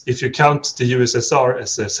 But if you count the USSR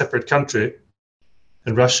as a separate country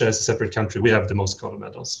and Russia as a separate country, we have the most gold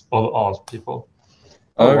medals of all people.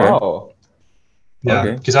 Oh, wow.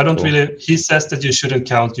 Yeah, because I don't really... He says that you shouldn't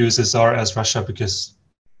count USSR as Russia because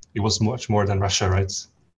it was much more than Russia, right?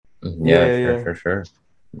 Yeah, sure.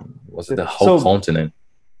 Was it the whole continent?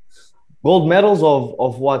 Gold medals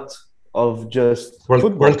of what? Of just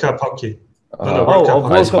World Cup hockey. World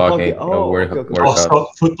Cup hockey. World Cup.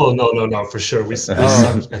 Football, no, for sure. We suck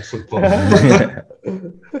at football.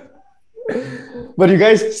 But you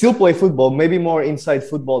guys still play football, maybe more inside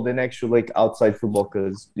football than actually like outside football,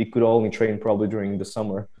 because you could only train probably during the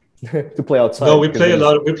summer. to play outside? No, we play a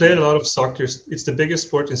lot. We play a lot of soccer. It's the biggest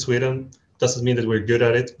sport in Sweden. Doesn't mean that we're good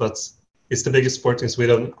at it, but it's the biggest sport in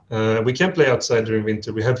Sweden. We can play outside during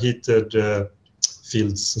winter. We have heated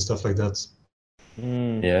fields and stuff like that.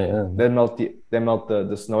 Yeah. They melt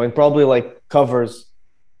the snow, and probably like covers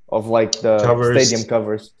of like the stadium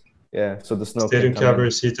covers. Yeah, so the snow. Stadium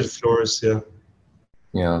covers, heated floors. Yeah.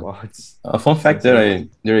 Yeah. Wow, A fun fact that I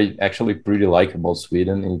actually pretty like about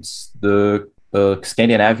Sweden, it's the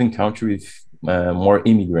Scandinavian country with more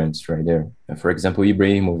immigrants right there. For example,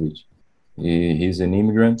 Ibrahimovic, he's an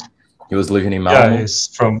immigrant. He was living in Malmo. Yeah, he's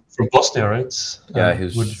from Bosnia, right? Yeah,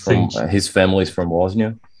 he's from his family is from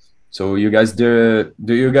Bosnia. So you guys do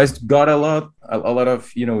you guys got a lot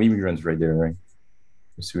of immigrants right there, right?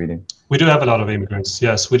 In Sweden. We do have a lot of immigrants.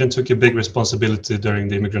 Yeah, Sweden took a big responsibility during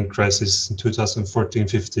the immigrant crisis in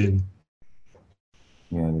 2014-15.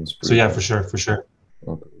 Yeah, that's so yeah, for sure.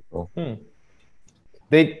 Okay, cool.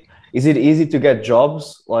 Is it easy to get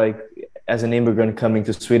jobs like as an immigrant coming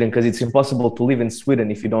to Sweden? Because it's impossible to live in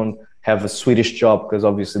Sweden if you don't have a Swedish job, because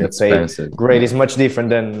obviously the pay grade is much different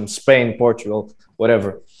than Spain, Portugal,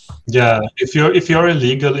 whatever. Yeah, if you're a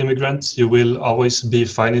legal immigrant, you will always be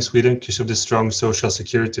fine in Sweden because of the strong social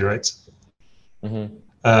security, right?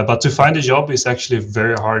 But to find a job is actually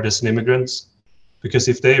very hard as an immigrant, because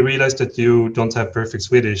if they realize that you don't have perfect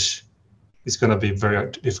Swedish, it's going to be very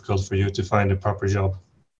difficult for you to find a proper job.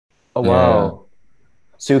 Oh, wow. Yeah.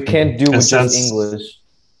 So you can't do with just English?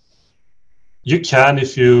 You can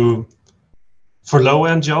for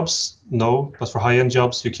low-end jobs, no, but for high-end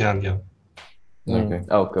jobs, you can, yeah. Okay.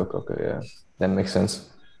 Okay, yeah. That makes sense.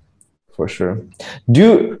 For sure.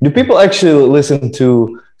 Do people actually listen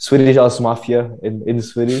to Swedish House Mafia in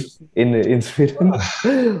Sweden? In Sweden?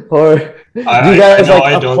 Or do you guys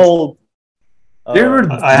uphold?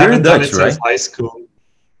 I haven't done it since high school.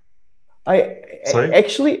 Sorry?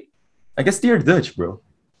 Actually, I guess they're Dutch, bro.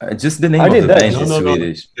 Just the name of the band is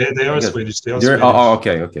Swedish. They are Swedish. Oh,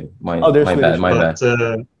 okay. My bad.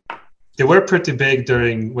 They were pretty big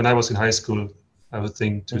when I was in high school. I would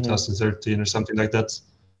think 2013 or something like that.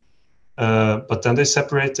 But then they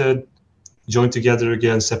separated, joined together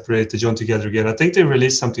again, separated, joined together again. I think they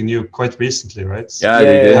released something new quite recently, right? Yeah,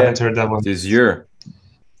 they did. I haven't heard that one. This year.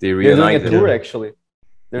 They're doing a tour, actually.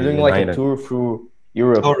 They're doing like a tour through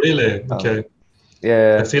Europe. Oh, really? Okay.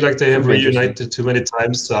 Yeah. I feel like they have reunited too many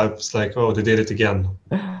times, so I was like, oh, they did it again.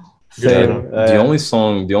 The only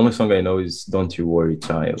song I know is "Don't You Worry,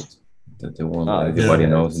 Child." The one everybody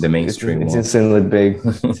knows, the mainstream. It's insanely big.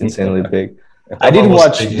 It's insanely big. I did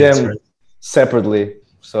watch them separately,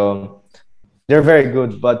 so they're very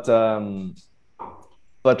good. But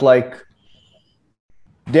like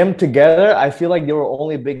them together, I feel like they were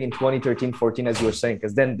only big in 2013-14, as you were saying,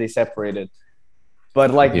 because then they separated.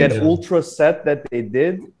 But like that ultra set that they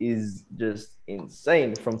did is just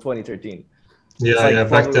insane from 2013. Yeah,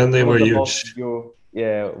 back then they were huge.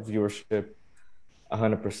 Viewership,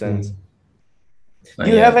 100%. Do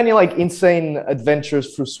you have any like insane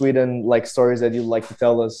adventures through Sweden, like stories that you'd like to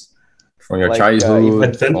tell us from your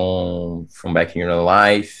childhood, from back in your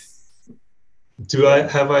life?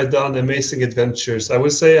 Have I done amazing adventures? I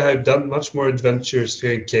would say I have done much more adventures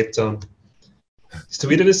here in Cape Town.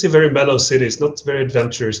 Sweden is a very mellow city. It's not very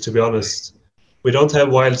adventurous, to be honest. We don't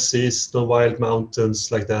have wild seas, no wild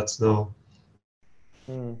mountains like that. No.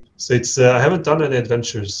 So it's I haven't done any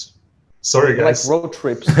adventures. Sorry, guys. Like road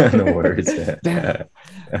trips. No worries.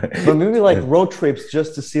 But maybe like road trips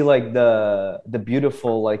just to see like the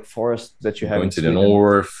beautiful like forest that you have. Going to the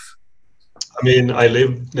north. I mean, I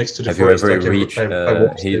live next to the forest. Have you ever reached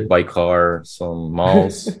hit by car some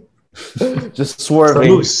miles? Just swerving.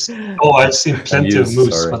 Moose. Oh, I've seen plenty of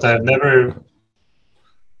moose, but I've never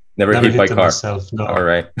hit by car. Myself. No. All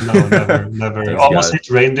right. No, never. Almost hit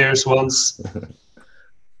reindeers once.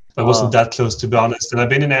 I wasn't that close, to be honest. And I've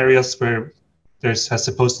been in areas where has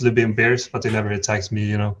supposedly been bears, but they never attacked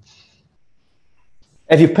me.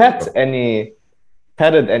 Have you petted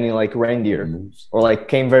any like reindeer, or like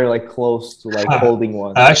came very like close to like holding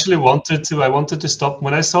one? I actually wanted to. I wanted to stop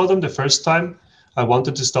when I saw them the first time. I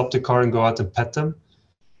wanted to stop the car and go out and pet them,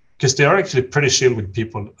 because they are actually pretty chill with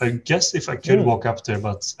people. I guess if I could walk up there,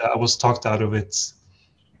 but I was talked out of it,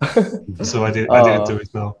 so I didn't do it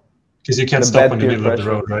now. Because you can't stop in the middle of the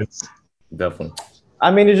road, right? Definitely. I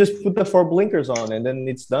mean, you just put the 4 blinkers on and then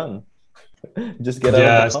it's done. Just get out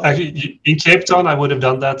of the car. Actually, in Cape Town, I would have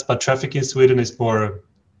done that, but traffic in Sweden is more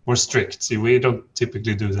strict. See, we don't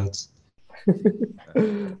typically do that.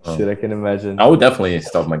 Shit, I can imagine. I would definitely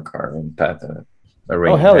stop my car and pat a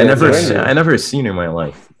reindeer. Oh, hell yeah. I never seen it in my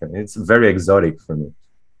life. It's very exotic for me.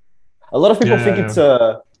 A lot of people think it's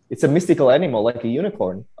it's a mystical animal, like a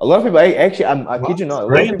unicorn. A lot of people, I kid you not, a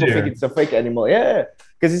lot of people think it's a fake animal. Yeah,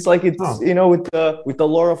 because it's like with the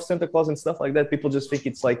lore of Santa Claus and stuff like that, people just think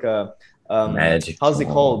it's like a Magic. how's it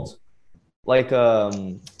called? Like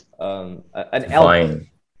an elk. Vine.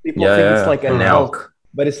 People think it's like an elk,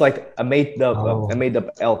 but it's like a made up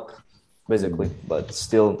elk, basically. But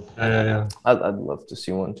still, I'd love to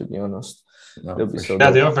see one, to be honest. No, So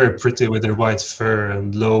they are very pretty with their white fur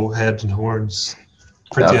and low head and horns.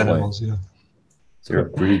 Pretty animals, yeah. They're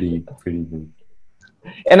pretty big.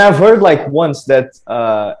 And I've heard like once that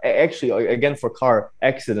actually, again, for car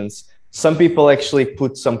accidents, some people actually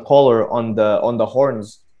put some color on the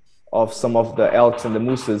horns of some of the elks and the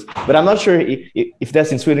mooses, but I'm not sure if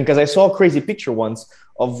that's in Sweden, because I saw a crazy picture once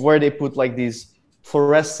of where they put like these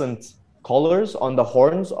fluorescent colors on the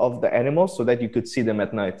horns of the animals so that you could see them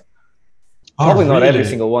at night. Probably not every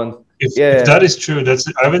single one. If that is true,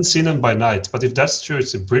 I haven't seen them by night, but if that's true,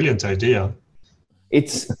 it's a brilliant idea.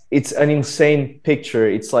 It's an insane picture.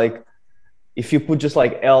 It's like if you put just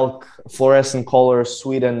like elk fluorescent color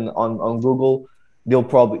Sweden on Google, you'll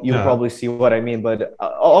probably see what I mean. But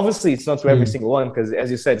obviously it's not to every single one, because as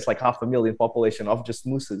you said, it's like 500,000 population of just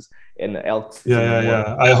mooses and elks.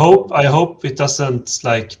 Yeah. I hope it doesn't,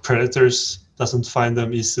 like, predators doesn't find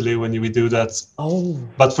them easily when we do that.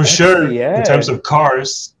 But for sure, in terms of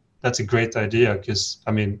cars, that's a great idea, because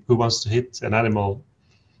I mean, who wants to hit an animal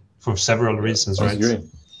for several reasons, right? Great.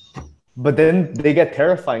 But then they get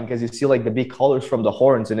terrifying because you see like the big colors from the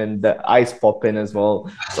horns, and then the eyes pop in as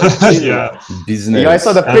well. Like, business. I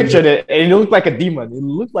saw the picture and it looked like a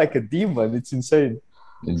demon. It's insane.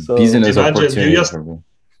 So, business opportunity.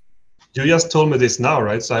 You just told me this now,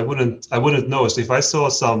 right? So I wouldn't know. So if I saw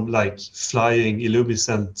some like flying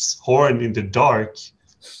illuminescent horn in the dark,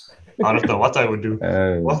 I don't know what I would do.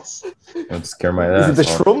 What? I'd scare my ass. Is it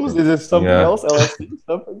the shrooms? Is it something else? LSD,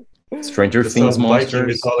 something? Stranger Things monsters.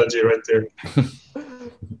 Mythology right there.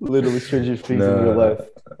 Literally Stranger Things in real life.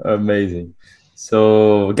 Amazing.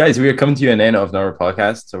 So, guys, we are coming to an end of our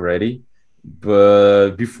podcast already.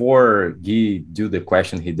 But before Guy do the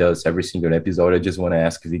question he does every single episode, I just want to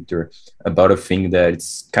ask Viktor about a thing that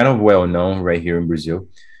it's kind of well known right here in Brazil.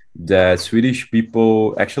 That Swedish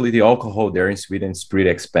people, actually the alcohol there in Sweden is pretty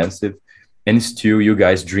expensive, and still you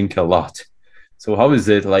guys drink a lot. So how is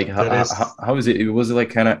it like? How is it? It was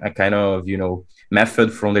like a kind of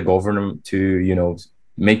method from the government to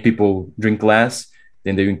make people drink less.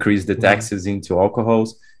 Then they increase the taxes into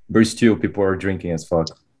alcohols, but still people are drinking as fuck.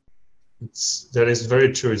 That is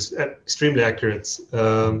very true. It's extremely accurate.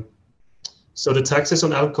 So the taxes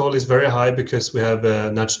on alcohol is very high because we have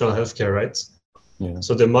national healthcare, right? Yeah.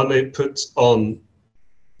 So the money put on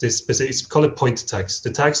this specific, it's called a point tax.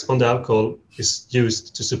 The tax on the alcohol is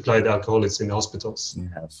used to supply the alcoholics in the hospitals.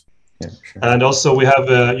 Yes. Yeah, sure. And also we have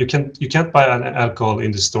you can't buy an alcohol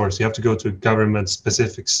in the stores. You have to go to a government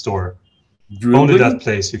specific store. Really? Only that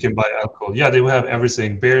place you can buy alcohol. Yeah, they will have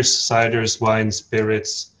everything: beers, ciders, wines,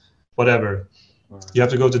 spirits, whatever. You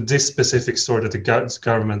have to go to this specific store that the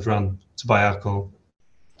government run to buy alcohol.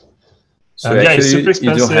 So actually, it's super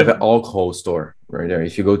expensive. You don't have an alcohol store right there.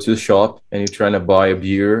 If you go to the shop and you're trying to buy a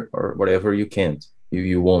beer or whatever, you can't.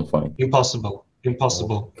 You won't find. Impossible.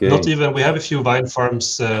 Okay. Not even. We have a few wine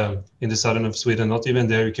farms in the southern of Sweden. Not even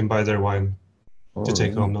there you can buy their wine to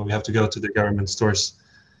take home. No, we have to go to the government stores.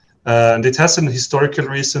 And it has an historical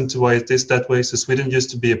reason to why it is that way. So Sweden used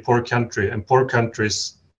to be a poor country, and poor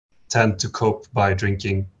countries tend to cope by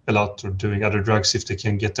drinking a lot or doing other drugs if they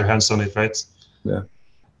can get their hands on it, right? Yeah.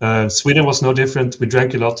 Sweden was no different. We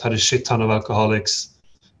drank a lot, had a shit ton of alcoholics.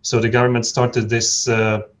 So the government started this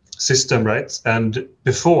system, right? And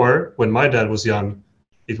before, when my dad was young,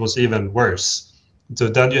 it was even worse. So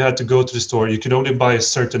then you had to go to the store. You could only buy a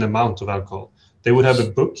certain amount of alcohol. They would have a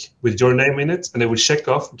book with your name in it, and they would check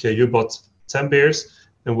off, okay, you bought 10 beers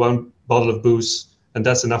and 1 bottle of booze, and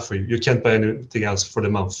that's enough for you. You can't buy anything else for the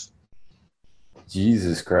month.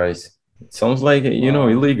 Jesus Christ. It sounds like,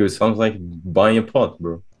 illegal. It sounds like buying a pot,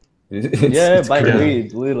 bro. It's buying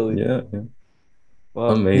weed, literally. Yeah.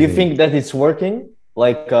 Well, do you think that it's working?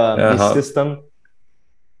 Like this system?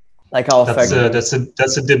 Like how effective?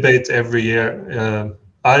 That's a debate every year.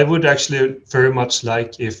 I would actually very much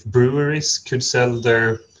like if breweries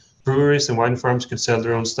and wine farms could sell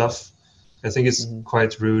their own stuff. I think it's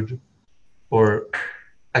quite rude or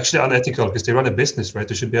actually unethical because they run a business, right?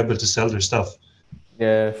 They should be able to sell their stuff.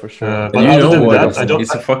 Yeah, for sure. But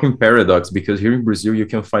it's a fucking paradox because here in Brazil you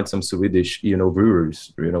can find some Swedish,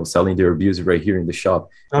 breweries, selling their beers right here in the shop.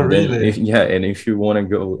 Oh, really? And if you want to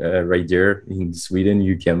go right there in Sweden,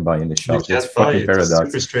 you can buy in the shop. It's fucking paradox.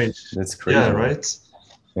 Super strange. That's crazy. Yeah, right.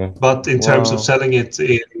 But in terms of Wow. selling it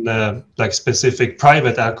in like specific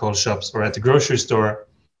private alcohol shops or at the grocery store,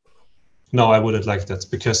 no, I wouldn't like that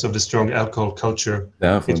because of the strong alcohol culture. It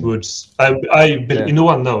Definitely. would. Yeah. No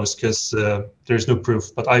one knows because there's no proof,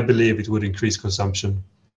 but I believe it would increase consumption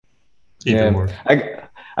even Yeah. more.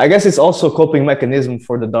 I guess it's also a coping mechanism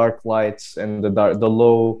for the dark lights and the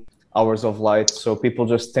low hours of light. So people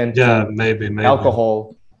just tend Yeah, to maybe.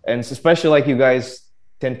 alcohol, and especially like you guys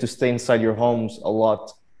tend to stay inside your homes a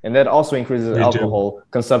lot, and that also increases We do. alcohol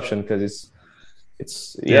consumption because it's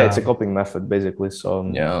yeah, it's a Yeah, coping method basically. So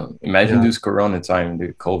Yeah. Imagine yeah, this Corona time, the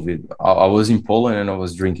COVID. I was in Poland and I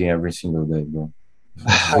was drinking every single day, bro.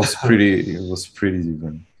 It was pretty. It was pretty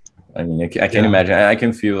different. I mean, I can yeah. imagine. I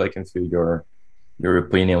can feel your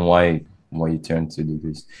opinion why you turn to do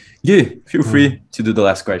this. Yeah, feel Mm. free to do the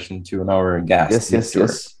last question to our guest, Victor.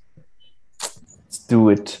 yes, let's do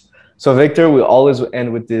it. So Victor, we always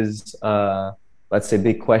end with this let's say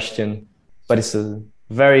big question, but it's a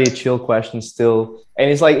very chill question still, and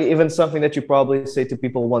it's like even something that you probably say to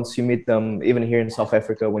people once you meet them, even here in South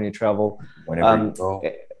Africa when you travel. Whenever you um, go.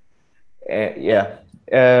 yeah.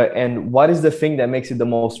 And what is the thing that makes you the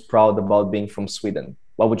most proud about being from Sweden?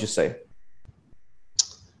 What would you say?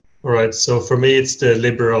 All right. So for me, it's the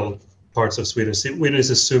liberal parts of Sweden. Sweden is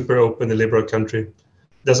a super open and liberal country.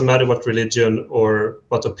 Doesn't matter what religion or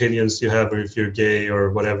what opinions you have, or if you're gay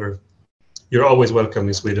or whatever, you're always welcome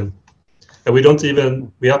in Sweden. And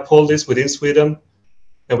we uphold this within Sweden,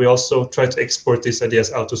 and we also try to export these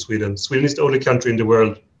ideas out of Sweden. Sweden is the only country in the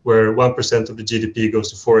world where 1% of the GDP goes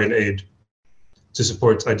to foreign aid to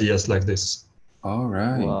support ideas like this. All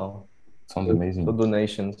right. Wow. Sounds The amazing.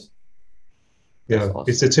 donations. That's Yeah,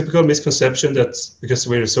 it's a awesome. typical misconception that because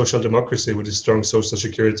we're a social democracy with a strong social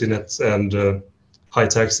security net and high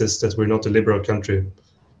taxes, that we're not a liberal country.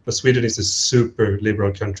 But Sweden is a super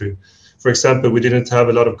liberal country. For example, we didn't have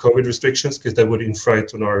a lot of COVID restrictions because that would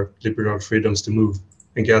infringe on our liberal freedoms to move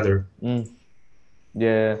and gather. Mm,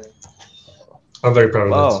 yeah. I'm very proud of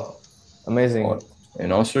that. Wow. Amazing. Oh,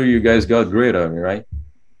 and also, you guys got Greta, right?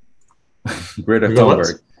 Greta We got what?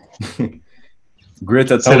 Thunberg.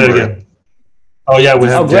 Greta Say that Thunberg. again. Oh yeah, we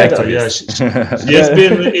This have Oh, Greta. Greta. Yeah, activist. she has Yeah.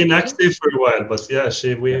 been inactive for a while, but yeah,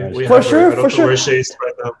 Yeah, we For have her. sure, I for don't know sure. where she is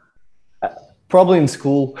right now. Probably in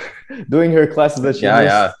school, doing her classes that she yeah, missed.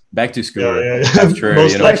 yeah. Back to school. Yeah. After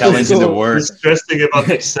Most Back to likely challenging the school. world. she's stressing about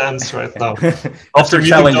the exams right now. After After meeting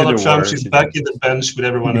challenging Donald the Trump, world, she's she back did. in the bench with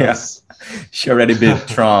everyone Yeah, else. she already beat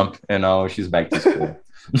Trump, and now she's back to school.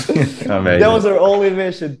 That was Amazing. her only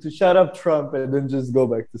mission, to shut up Trump and then just go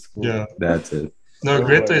back to school. Yeah. That's it. No, No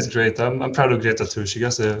Greta way. is great. I'm proud of Greta too. She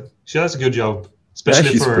does a good job, Yeah, especially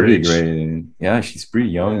she's for her pretty age. great. Yeah, she's pretty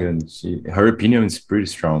young, Yeah. and her opinion is pretty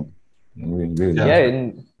strong. Really, really Yeah. Yeah, good.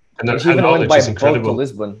 and And she her even went knowledge by is boat to incredible.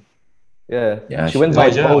 Lisbon. Yeah, Yeah, she she went did. Oh by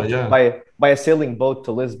yeah, boat yeah, by a sailing boat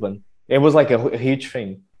to Lisbon. It was like a huge thing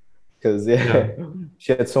because yeah. she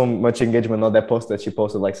had so much engagement on that post that she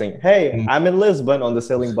posted, like saying, "Hey, Mm. I'm in Lisbon on the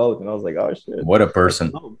sailing boat," and I was like, "Oh shit, What a that's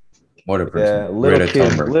person! dope." What a Yeah, person! Greta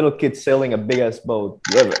Thunberg. little kid sailing a big ass boat,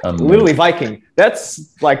 yeah, literally Amazing. Viking. That's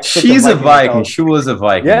like such She's a Viking Viking. mentality. She was a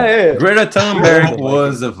Viking. Yeah. Greta She was Thunberg a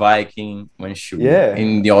was Viking. a Viking when she, Yeah, in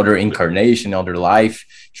the other incarnation, other life,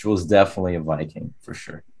 she was definitely a Viking for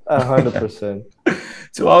sure. 100%. To our I'm down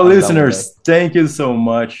with that. listeners, thank you so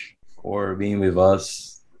much for being with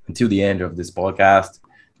us until the end of this podcast.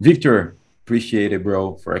 Victor, appreciate it,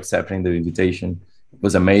 bro, for accepting the invitation. It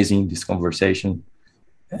was amazing, this conversation.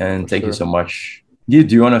 And For thank you sure. so much. Yeah,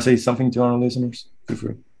 do you want to say something to our listeners? Feel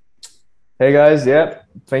free. Hey guys, yeah,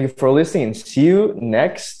 thank you for listening. See you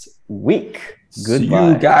next week. See you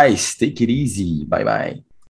Goodbye. guys. Take it easy. Bye bye.